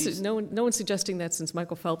 So Because no one's suggesting that since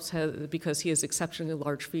Michael Phelps because he has exceptionally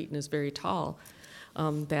large feet and is very tall,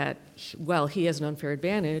 that, he has an unfair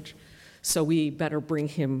advantage, so we better bring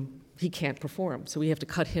him, he can't perform, so we have to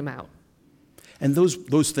cut him out. And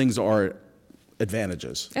those things are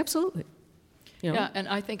advantages. Absolutely. Yeah, and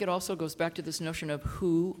I think it also goes back to this notion of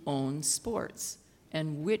who owns sports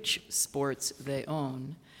and which sports they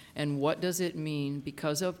own, and what does it mean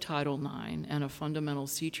because of Title IX and a fundamental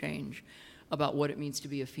sea change about what it means to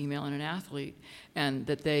be a female and an athlete, and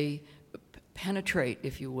that they penetrate,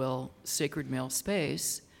 if you will, sacred male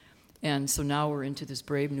space. And so now we're into this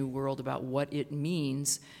brave new world about what it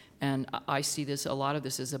means, and I see a lot of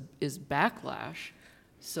this is backlash,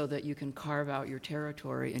 so that you can carve out your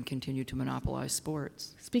territory and continue to monopolize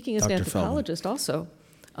sports. Speaking as an Dr. anthropologist also,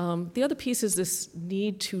 the other piece is this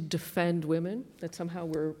need to defend women, that somehow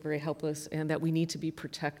we're very helpless and that we need to be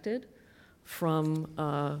protected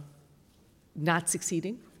from not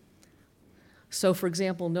succeeding. So, for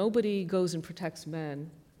example, nobody goes and protects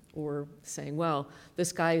men or saying, well,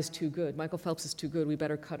 this guy is too good, Michael Phelps is too good, we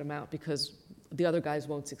better cut him out because the other guys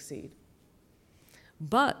won't succeed.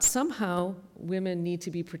 But somehow women need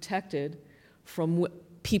to be protected from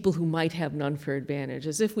people who might have an unfair advantage.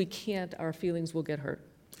 As if we can't, our feelings will get hurt.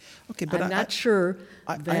 Okay, but I'm not sure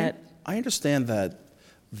that... I understand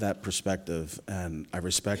that perspective, and I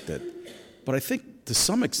respect it. But I think to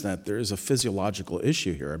some extent there is a physiological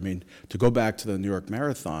issue here. I mean, to go back to the New York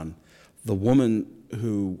Marathon, the woman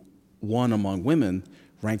who won among women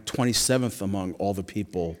ranked 27th among all the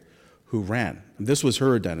people who ran. And this was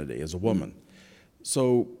her identity as a woman.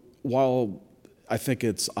 So while I think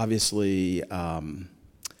it's obviously a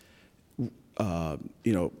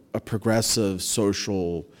progressive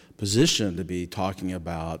social position to be talking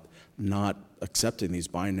about not accepting these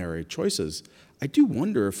binary choices, I do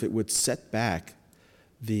wonder if it would set back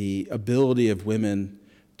the ability of women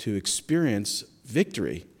to experience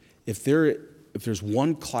victory if there's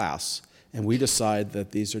one class and we decide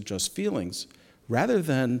that these are just feelings rather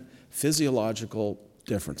than physiological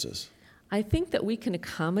differences. I think that we can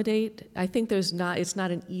accommodate. I think it's not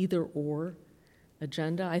an either-or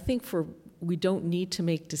agenda. I think we don't need to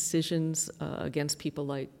make decisions against people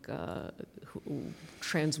like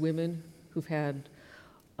trans women who've had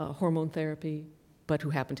hormone therapy, but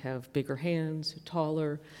who happen to have bigger hands,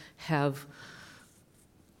 taller, have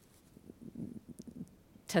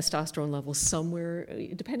testosterone levels somewhere,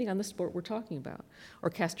 depending on the sport we're talking about, or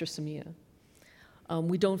Caster Semenya.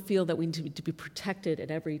 We don't feel that we need to be protected at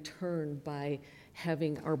every turn by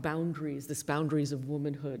having our boundaries, this boundaries of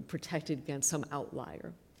womanhood, protected against some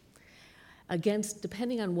outlier.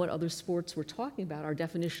 Depending on what other sports we're talking about, our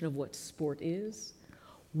definition of what sport is,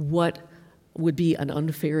 what would be an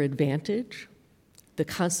unfair advantage, the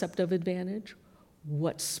concept of advantage,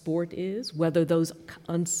 what sport is, whether those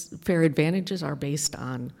unfair advantages are based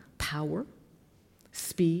on power,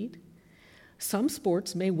 speed. Some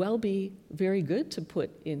sports may well be very good to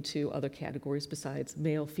put into other categories besides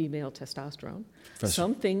male, female testosterone. Professor.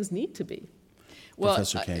 Some things need to be. Well,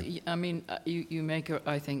 Professor Kane. I mean, you make,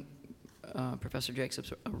 I think, Professor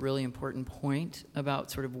Jacobs, a really important point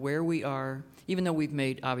about sort of where we are, even though we've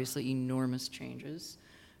made, obviously, enormous changes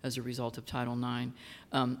as a result of Title IX.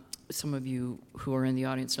 Some of you who are in the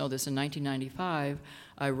audience know this. In 1995,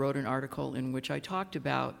 I wrote an article in which I talked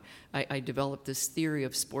about, I developed this theory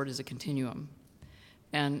of sport as a continuum.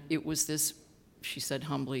 And it was this, she said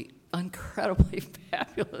humbly, incredibly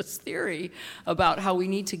fabulous theory about how we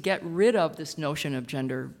need to get rid of this notion of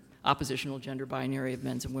oppositional gender binary of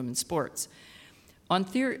men's and women's sports. On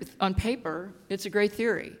paper, it's a great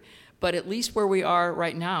theory, but at least where we are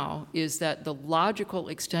right now is that the logical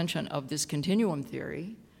extension of this continuum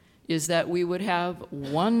theory is that we would have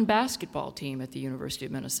one basketball team at the University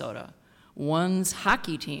of Minnesota, one's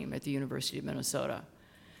hockey team at the University of Minnesota,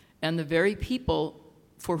 and the very people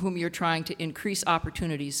for whom you're trying to increase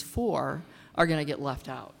opportunities for are going to get left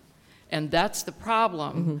out. And that's the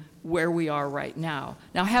problem where we are right now.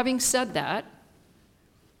 Now, having said that,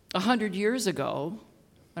 100 years ago,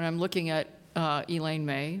 and I'm looking at Elaine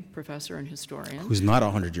May, professor and historian. Who's not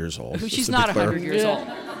 100 years old. She's not 100 years old.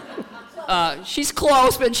 She's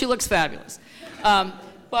close, but she looks fabulous.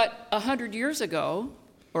 But 100 years ago,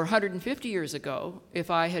 or 150 years ago,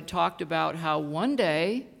 if I had talked about how one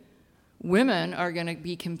day women are going to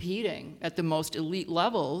be competing at the most elite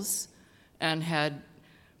levels, and had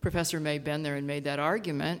Professor May been there and made that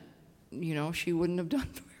argument, she wouldn't have done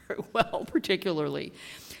very well, particularly.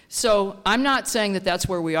 So I'm not saying that that's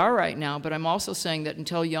where we are right now, but I'm also saying that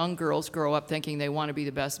until young girls grow up thinking they want to be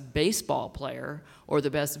the best baseball player or the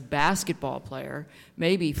best basketball player,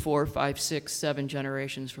 maybe 4, 5, 6, 7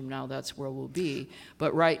 generations from now, that's where we'll be.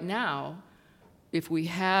 But right now, if we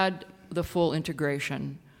had the full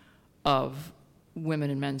integration of women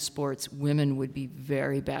and men's sports, women would be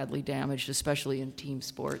very badly damaged, especially in team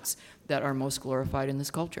sports that are most glorified in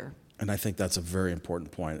this culture. And I think that's a very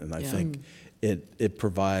important point, and I think it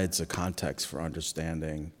provides a context for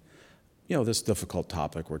understanding, this difficult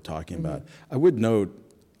topic we're talking about. I would note,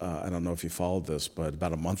 I don't know if you followed this, but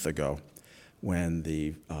about a month ago, when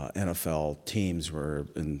the NFL teams were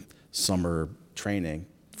in summer training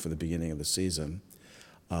for the beginning of the season,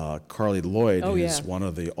 Carly Lloyd, who's one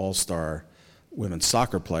of the all-star women's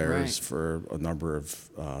soccer players for a number of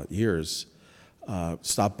years,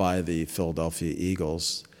 stopped by the Philadelphia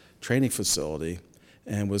Eagles training facility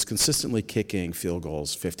and was consistently kicking field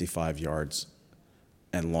goals 55 yards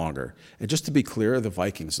and longer. And just to be clear, the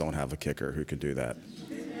Vikings don't have a kicker who can do that.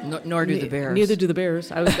 Nor do the Bears. Neither do the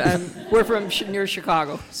Bears. We're from near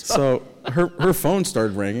Chicago. So her phone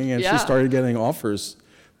started ringing, and she started getting offers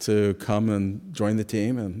to come and join the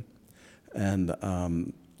team.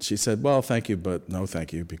 And she said, well, thank you, but no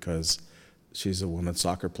thank you, because she's a women's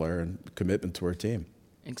soccer player and commitment to her team.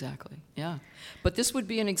 Exactly, yeah. But this would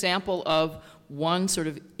be an example of one sort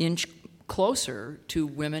of inch closer to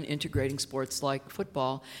women integrating sports like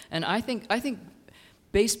football. And I think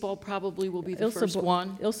baseball probably will be the first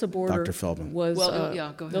one. Ilse Border Dr. Feldman. was go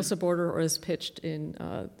ahead. Ilse Border was pitched in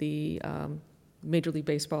the Major League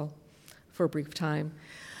Baseball for a brief time.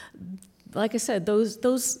 Like I said,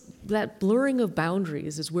 that blurring of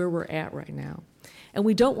boundaries is where we're at right now. And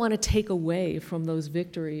we don't want to take away from those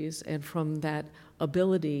victories and from that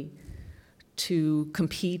ability to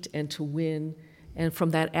compete and to win, and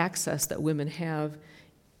from that access that women have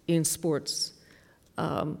in sports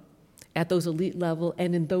at those elite level,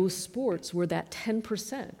 and in those sports where that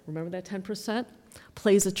 10%, remember that 10%,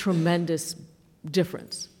 plays a tremendous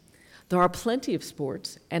difference. There are plenty of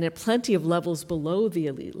sports, and at plenty of levels below the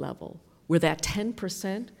elite level, where that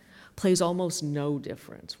 10% plays almost no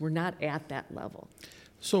difference. We're not at that level.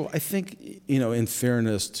 So I think, in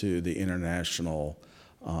fairness to the international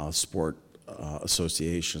sport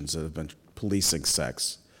associations that have been policing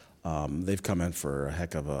sex, they've come in for a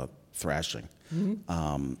heck of a thrashing.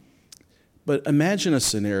 But imagine a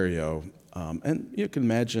scenario, and you can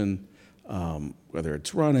imagine whether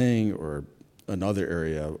it's running or another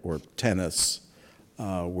area or tennis,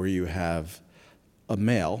 where you have a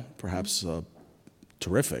male, perhaps a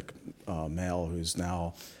terrific male who's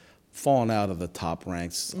now fallen out of the top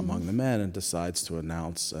ranks among the men and decides to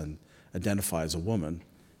announce and identify as a woman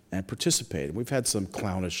and participate. We've had some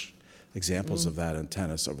clownish examples of that in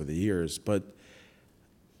tennis over the years, but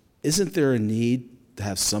isn't there a need to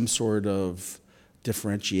have some sort of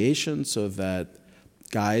differentiation so that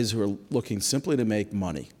guys who are looking simply to make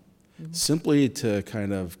money, simply to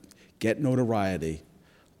kind of get notoriety,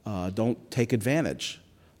 don't take advantage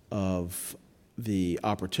of the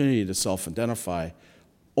opportunity to self-identify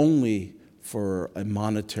only for a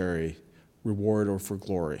monetary reward or for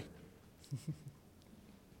glory?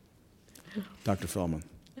 Dr. Feldman.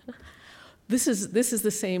 This is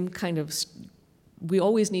the same kind of. We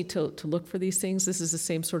always need to look for these things. This is the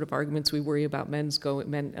same sort of arguments we worry about men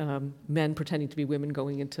pretending to be women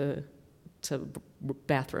going into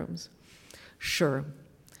bathrooms. Sure,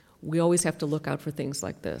 we always have to look out for things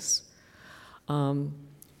like this.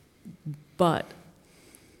 But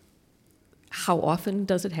how often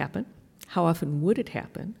does it happen? How often would it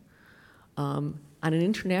happen? On an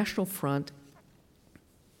international front,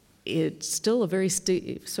 it's still a very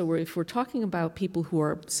so if we're talking about people who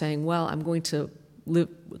are saying, well, I'm going to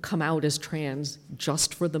come out as trans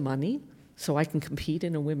just for the money so I can compete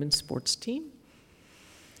in a women's sports team,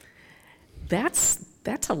 that's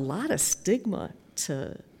a lot of stigma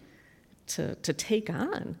to take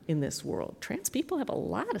on in this world. Trans people have a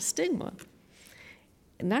lot of stigma.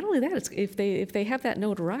 And not only that, if they have that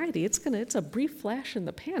notoriety, it's a brief flash in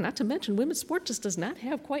the pan. Not to mention, women's sport just does not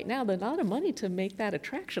have quite now the amount of money to make that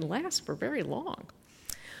attraction last for very long.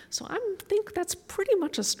 So I think that's pretty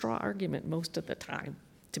much a straw argument most of the time,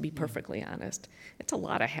 to be perfectly honest. It's a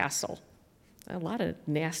lot of hassle, a lot of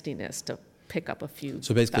nastiness to pick up a few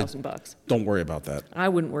So basically, $1,000. don't worry about that. I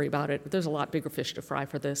wouldn't worry about it. There's a lot bigger fish to fry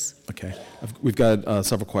for this. Okay. We've got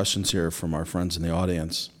several questions here from our friends in the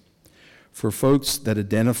audience. For folks that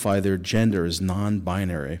identify their gender as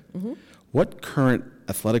non-binary, what current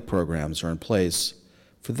athletic programs are in place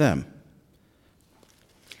for them?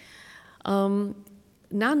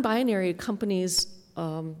 Non-binary accompanies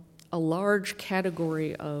a large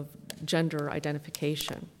category of gender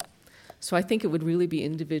identification. So I think it would really be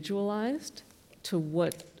individualized to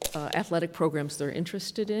what athletic programs they're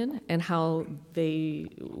interested in and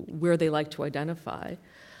where they like to identify.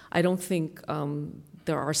 I don't think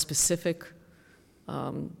there are specific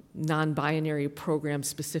non-binary programs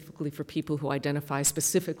specifically for people who identify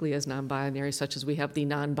specifically as non-binary, such as we have the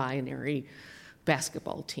non-binary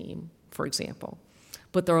basketball team, for example.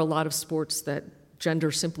 But there are a lot of sports that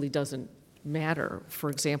gender simply doesn't matter. For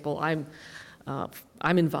example, I'm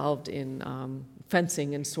involved in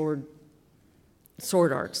fencing and sword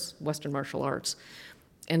arts, Western martial arts,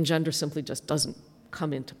 and gender simply just doesn't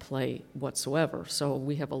come into play whatsoever. So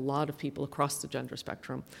we have a lot of people across the gender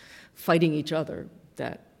spectrum fighting each other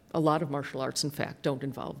that a lot of martial arts, in fact, don't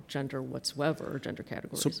involve gender whatsoever or gender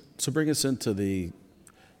categories. So bring us into the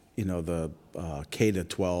K to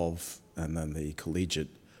 12 and then the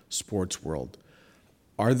collegiate sports world.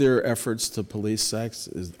 Are there efforts to police sex?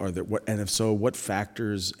 And if so, what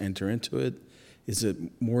factors enter into it? Is it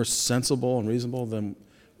more sensible and reasonable than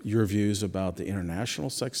your views about the international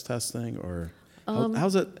sex testing, or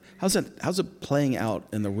how's it playing out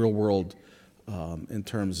in the real world in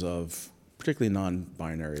terms of particularly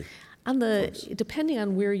non-binary? Depending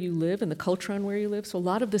on where you live and the culture on where you live, so a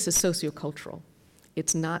lot of this is sociocultural.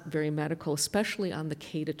 It's not very medical, especially on the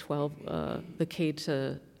K to 12,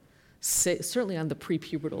 certainly on the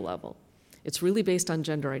prepubertal level. It's really based on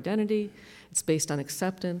gender identity. It's based on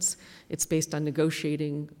acceptance. It's based on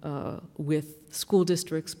negotiating with school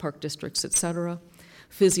districts, park districts, et cetera.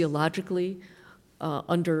 Physiologically,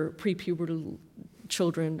 under prepubertal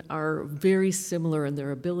children are very similar in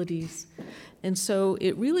their abilities. And so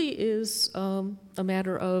it really is a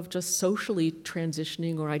matter of just socially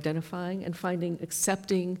transitioning or identifying and finding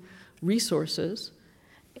accepting resources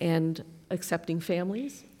and accepting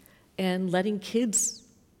families and letting kids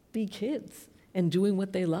be kids and doing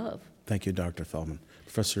what they love. Thank you, Dr. Feldman.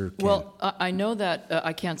 Professor Kane. Well, I know that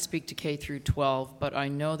I can't speak to K through 12, but I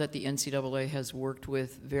know that the NCAA has worked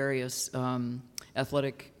with various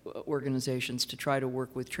athletic organizations to try to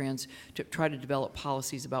work with to try to develop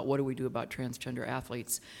policies about what do we do about transgender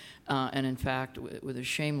athletes. And in fact, with a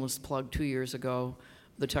shameless plug, 2 years ago,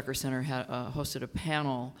 the Tucker Center hosted a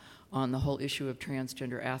panel on the whole issue of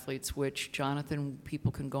transgender athletes, which, Jonathan,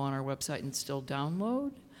 people can go on our website and still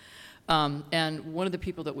download. And one of the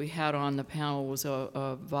people that we had on the panel was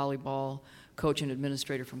a volleyball coach and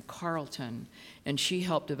administrator from Carleton, and she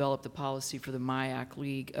helped develop the policy for the MIAC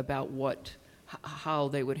League about how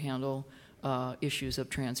they would handle issues of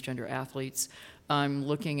transgender athletes. I'm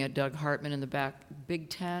looking at Doug Hartman in the back. Big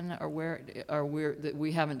Ten,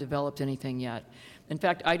 we haven't developed anything yet. In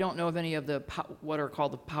fact, I don't know of any of what are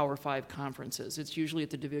called the Power 5 conferences. It's usually at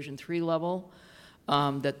the Division III level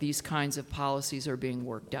that these kinds of policies are being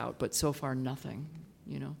worked out, but so far nothing,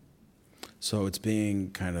 So it's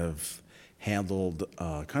being kind of handled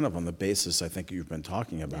kind of on the basis I think you've been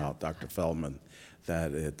talking about, yeah. Dr. Feldman,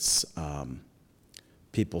 that it's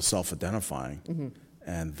people self-identifying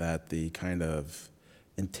and that the kind of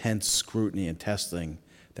intense scrutiny and testing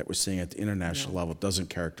that we're seeing at the international level doesn't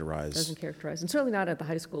characterize, and certainly not at the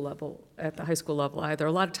high school level. At the high school level either.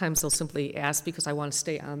 A lot of times they'll simply ask because I want to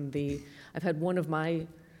stay on I've had one of my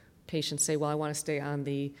patients say, well, I want to stay on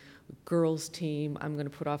the girls' team. I'm going to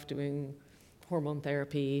put off doing hormone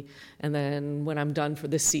therapy, and then when I'm done for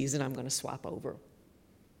this season, I'm going to swap over.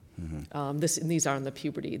 These are in the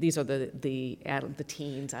puberty. These are the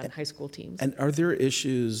teens on high school teams. And are there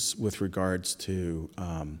issues with regards to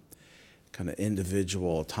kind of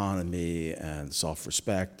individual autonomy and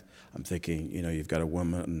self-respect? I'm thinking, you've got a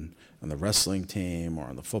woman on the wrestling team or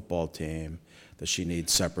on the football team. Does she need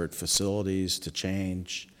separate facilities to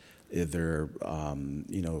change? Either,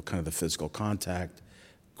 kind of the physical contact,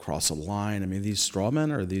 cross a line. I mean, these straw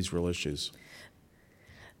men, or are these real issues?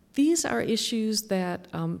 These are issues that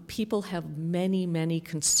people have many, many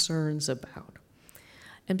concerns about.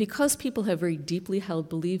 And because people have very deeply held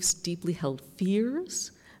beliefs, deeply held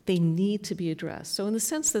fears, they need to be addressed. So in the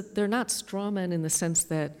sense that they're not straw men, in the sense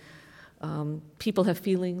that people have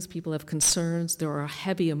feelings, people have concerns, there are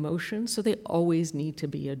heavy emotions, so they always need to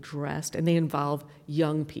be addressed, and they involve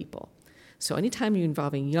young people. So anytime you're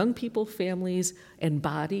involving young people, families, and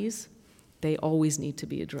bodies, they always need to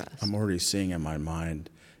be addressed. I'm already seeing in my mind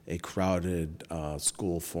a crowded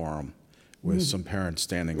school forum with some parents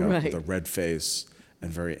standing up with a red face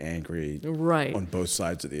and very angry on both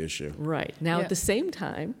sides of the issue. Right. Now, at the same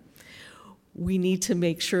time, we need to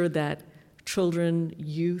make sure that children,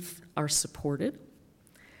 youth are supported,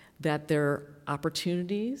 that their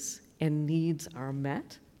opportunities and needs are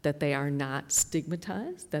met, that they are not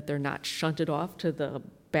stigmatized, that they're not shunted off to the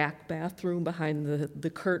back bathroom behind the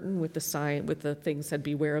curtain with the sign, with the thing said,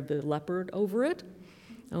 "Beware of the leopard" over it,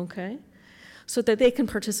 okay? So that they can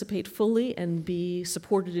participate fully and be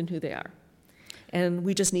supported in who they are. And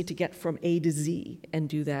we just need to get from A to Z and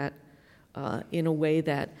do that in a way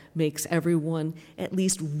that makes everyone at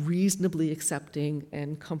least reasonably accepting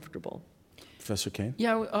and comfortable. Professor Kane?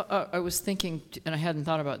 Yeah, I was thinking, and I hadn't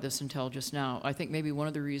thought about this until just now, I think maybe one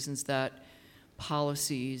of the reasons that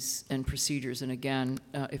policies and procedures, and again,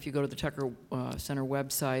 if you go to the Tucker Center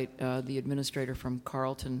website, the administrator from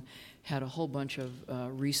Carleton had a whole bunch of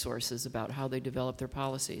resources about how they develop their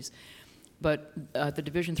policies. But at the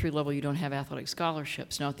Division III level, you don't have athletic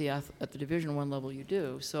scholarships. Now at the Division I level, you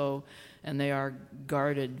do. So, and they are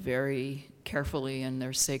guarded very carefully in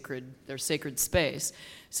their sacred space.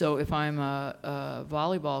 So if I'm a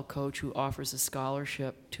volleyball coach who offers a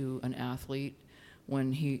scholarship to an athlete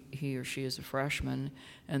when he or she is a freshman,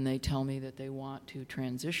 and they tell me that they want to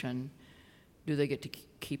transition, do they get to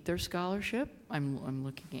keep their scholarship? I'm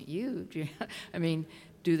looking at you. I mean,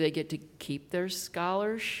 do they get to keep their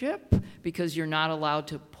scholarship? Because you're not allowed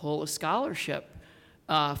to pull a scholarship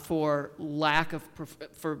for lack of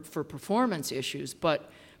for performance issues.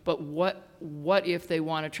 But what if they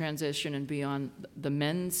want to transition and be on the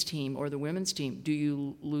men's team or the women's team? Do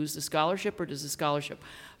you lose the scholarship, or does the scholarship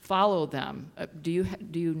follow them? Do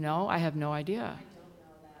you know? I have no idea. I don't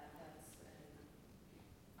know that.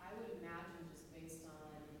 I would imagine just based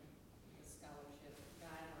on the scholarship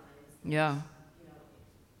guidelines. Yeah.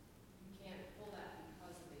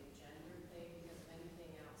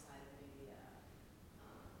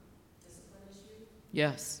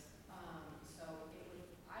 Yes. So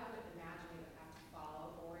I would imagine it would have to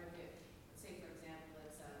follow, or if it, say for example,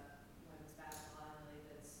 it's a women's basketball athlete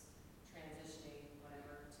that's transitioning,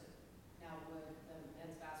 whatever, to now would the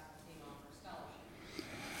men's basketball team offer a scholarship?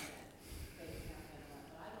 They would have to have that,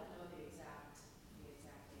 but I don't know the exact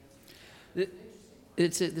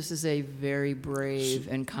answer. This is a very brave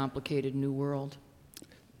and complicated new world.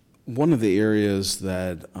 One of the areas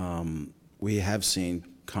that we have seen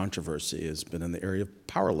controversy has been in the area of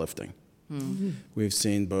powerlifting. Mm-hmm. We've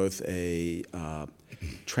seen both a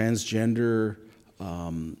transgender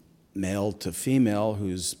male to female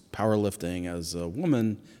who's powerlifting as a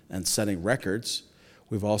woman and setting records.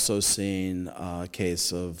 We've also seen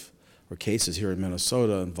cases here in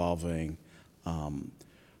Minnesota involving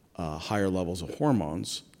higher levels of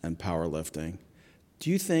hormones and powerlifting. Do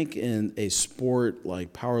you think in a sport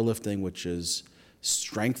like powerlifting, which is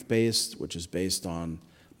strength-based, which is based on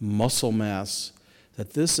muscle mass,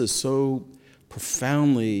 that this is so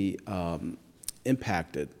profoundly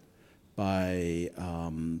impacted by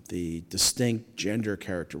the distinct gender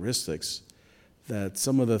characteristics that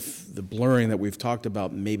some of the blurring that we've talked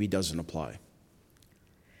about maybe doesn't apply?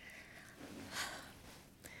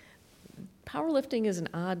 Powerlifting is an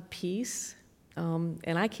odd piece,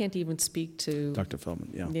 and I can't even speak to... Dr. Feldman,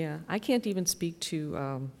 yeah. Yeah, I can't even speak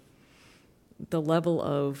to the level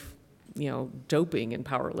of doping in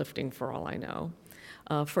powerlifting, for all I know.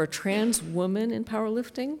 For a trans woman in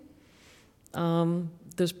powerlifting,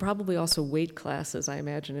 there's probably also weight classes, I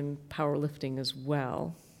imagine, in powerlifting as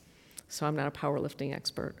well. So I'm not a powerlifting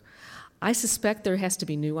expert. I suspect there has to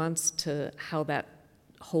be nuance to how that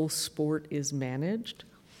whole sport is managed,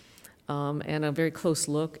 and a very close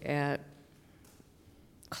look at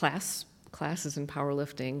classes in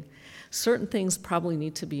powerlifting. Certain things probably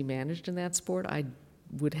need to be managed in that sport. I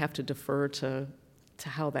would have to defer to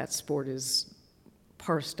how that sport is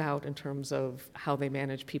parsed out in terms of how they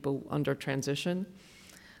manage people under transition,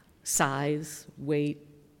 size, weight,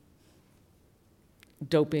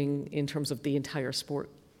 doping in terms of the entire sport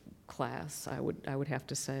class, I would have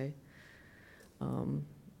to say,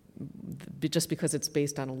 just because it's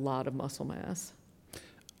based on a lot of muscle mass.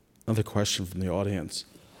 Another question from the audience.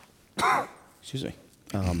 Excuse me.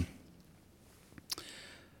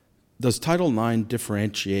 Does Title IX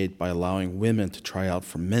differentiate by allowing women to try out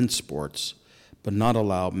for men's sports, but not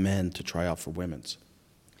allow men to try out for women's?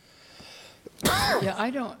 Yeah, I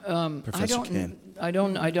don't. Professor Kane. I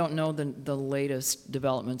don't know the latest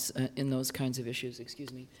developments in those kinds of issues.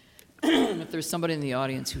 Excuse me. If there's somebody in the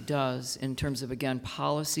audience who does, in terms of, again,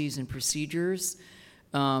 policies and procedures,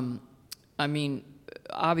 I mean,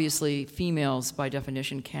 obviously females by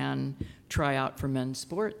definition can try out for men's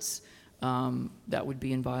sports. That would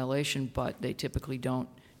be in violation, but they typically don't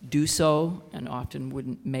do so and often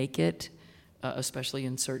wouldn't make it, especially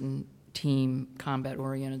in certain team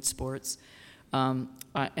combat-oriented sports.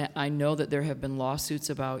 I know that there have been lawsuits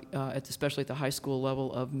about, especially at the high school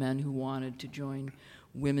level, of men who wanted to join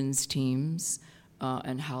women's teams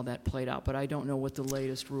and how that played out, but I don't know what the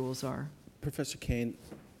latest rules are. Professor Kane,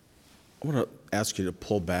 I want to ask you to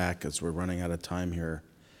pull back as we're running out of time here.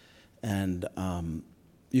 And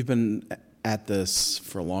you've been at this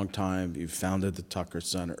for a long time. You've founded the Tucker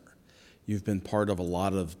Center. You've been part of a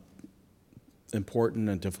lot of important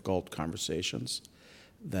and difficult conversations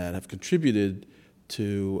that have contributed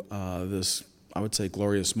to this, I would say,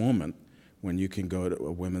 glorious moment when you can go to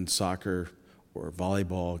a women's soccer or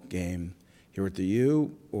volleyball game here at the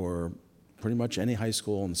U or pretty much any high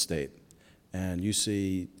school in the state. And you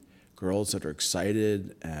see girls that are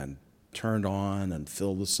excited and turned on and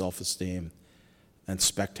filled with self-esteem, and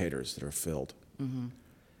spectators that are filled. Mm-hmm.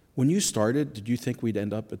 When you started, did you think we'd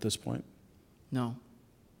end up at this point? No,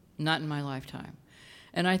 not in my lifetime.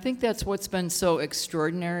 And I think that's what's been so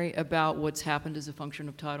extraordinary about what's happened as a function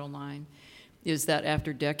of Title IX, is that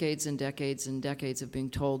after decades and decades and decades of being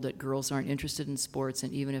told that girls aren't interested in sports,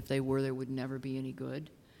 and even if they were, they would never be any good,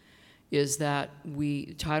 is that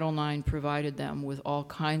Title IX provided them with all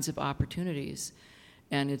kinds of opportunities,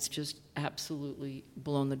 and it's just absolutely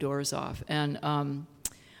blown the doors off. And,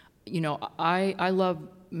 you know, I love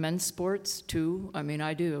men's sports, too. I mean,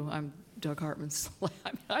 I do. I'm Doug Hartman's. I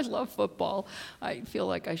mean, I love football. I feel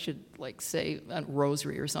like I should, like, say a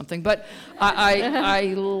rosary or something. But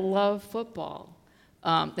I love football.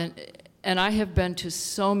 And I have been to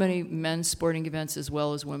so many men's sporting events as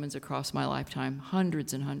well as women's across my lifetime,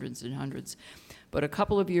 hundreds and hundreds and hundreds. But a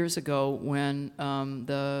couple of years ago, when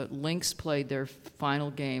the Lynx played their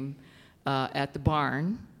final game at the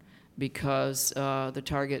barn because the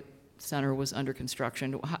Target Center was under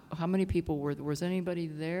construction, how many people was anybody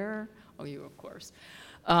there? Oh, you, of course.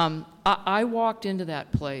 I walked into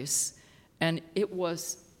that place, and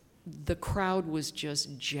the crowd was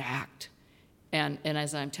just jacked. And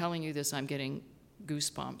as I'm telling you this, I'm getting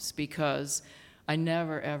goosebumps because I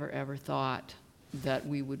never, ever, ever thought that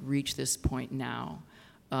we would reach this point now.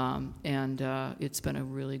 And it's been a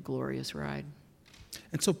really glorious ride.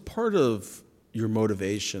 And so part of your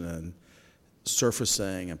motivation in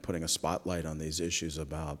surfacing and putting a spotlight on these issues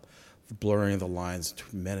about the blurring of the lines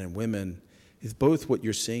between men and women is both what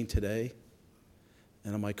you're seeing today,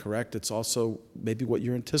 and am I correct, it's also maybe what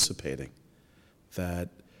you're anticipating, that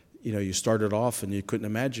you started off and you couldn't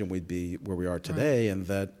imagine we'd be where we are today, right. And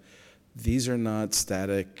that these are not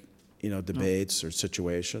static debates or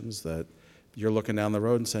situations, that you're looking down the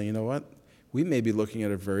road and saying, you know what, we may be looking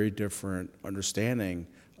at a very different understanding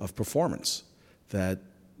of performance that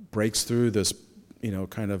breaks through this,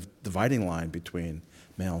 kind of dividing line between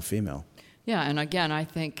male and female. Yeah, and again, I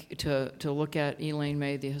think to look at Elaine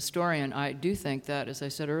May, the historian, I do think that, as I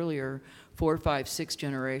said earlier, 4, 5, 6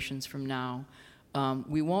 generations from now,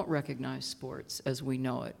 we won't recognize sports as we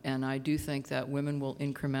know it. And I do think that women will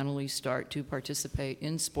incrementally start to participate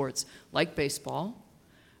in sports like baseball,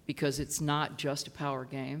 because it's not just a power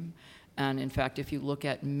game. And in fact, if you look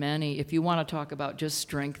at if you want to talk about just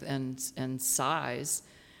strength and size,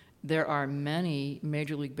 there are many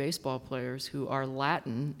Major League Baseball players who are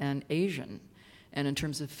Latin and Asian. And in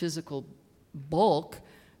terms of physical bulk,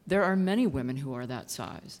 there are many women who are that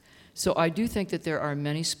size. So I do think that there are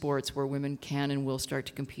many sports where women can and will start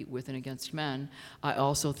to compete with and against men. I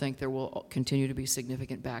also think there will continue to be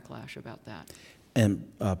significant backlash about that.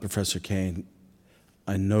 And Professor Kane,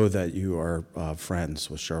 I know that you are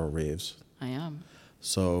friends with Cheryl Reeves. I am.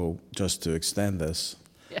 So just to extend this,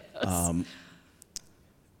 yes.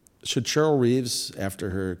 Should Cheryl Reeves,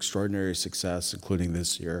 after her extraordinary success, including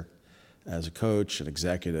this year as a coach and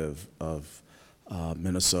executive of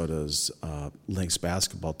Minnesota's Lynx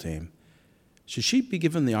basketball team, should she be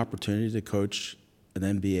given the opportunity to coach an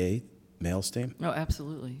NBA males team? Oh,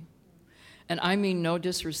 absolutely. And I mean no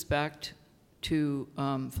disrespect to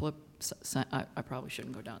I probably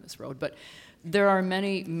shouldn't go down this road, but there are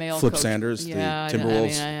many male Flip coaches. Sanders, Yeah, the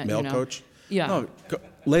Timberwolves you male know. coach? Yeah. No,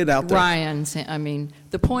 lay it out there. Ryan, I mean,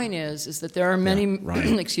 the point is that there are many,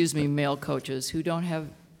 Ryan. excuse me, male coaches who don't have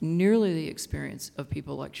nearly the experience of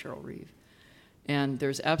people like Cheryl Reeve. And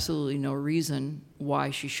there's absolutely no reason why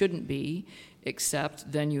she shouldn't be,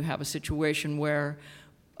 except then you have a situation where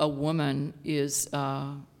a woman is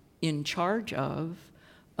in charge of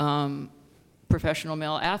professional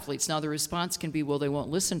male athletes. Now, the response can be, well, they won't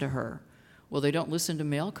listen to her. Well, they don't listen to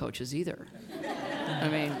male coaches either. I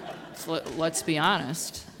mean, let's be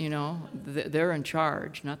honest, you know, they're in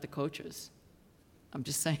charge, not the coaches. I'm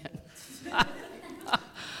just saying.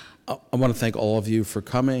 I want to thank all of you for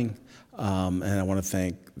coming, and I want to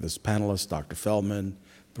thank this panelist, Dr. Feldman,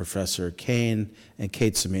 Professor Kane, and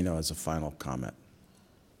Kate Cimino as a final comment.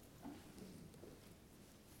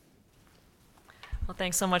 Well,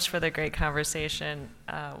 thanks so much for the great conversation.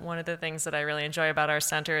 One of the things that I really enjoy about our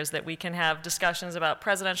center is that we can have discussions about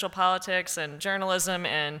presidential politics and journalism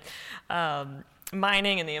and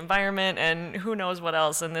mining and the environment and who knows what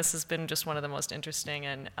else. And this has been just one of the most interesting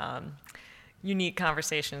and unique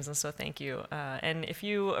conversations, and so thank you. And if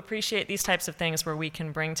you appreciate these types of things where we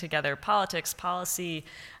can bring together politics, policy,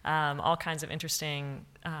 all kinds of interesting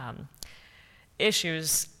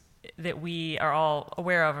issues that we are all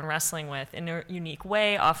aware of and wrestling with in a unique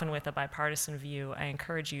way, often with a bipartisan view, I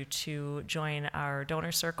encourage you to join our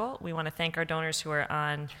donor circle. We want to thank our donors who are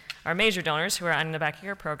on, our major donors who are on the back of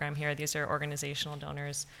your program here. These are organizational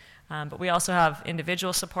donors. But we also have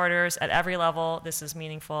individual supporters at every level. This is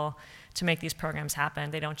meaningful to make these programs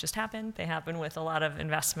happen. They don't just happen. They happen with a lot of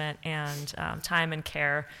investment and time and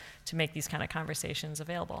care to make these kind of conversations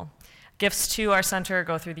available. Gifts to our center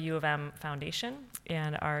go through the U of M Foundation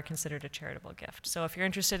and are considered a charitable gift. So if you're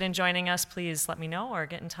interested in joining us, please let me know or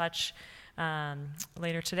get in touch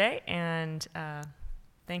later today. And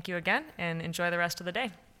thank you again, and enjoy the rest of the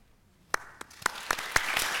day.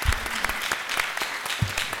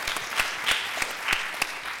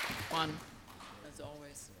 Fun, as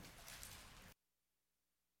always.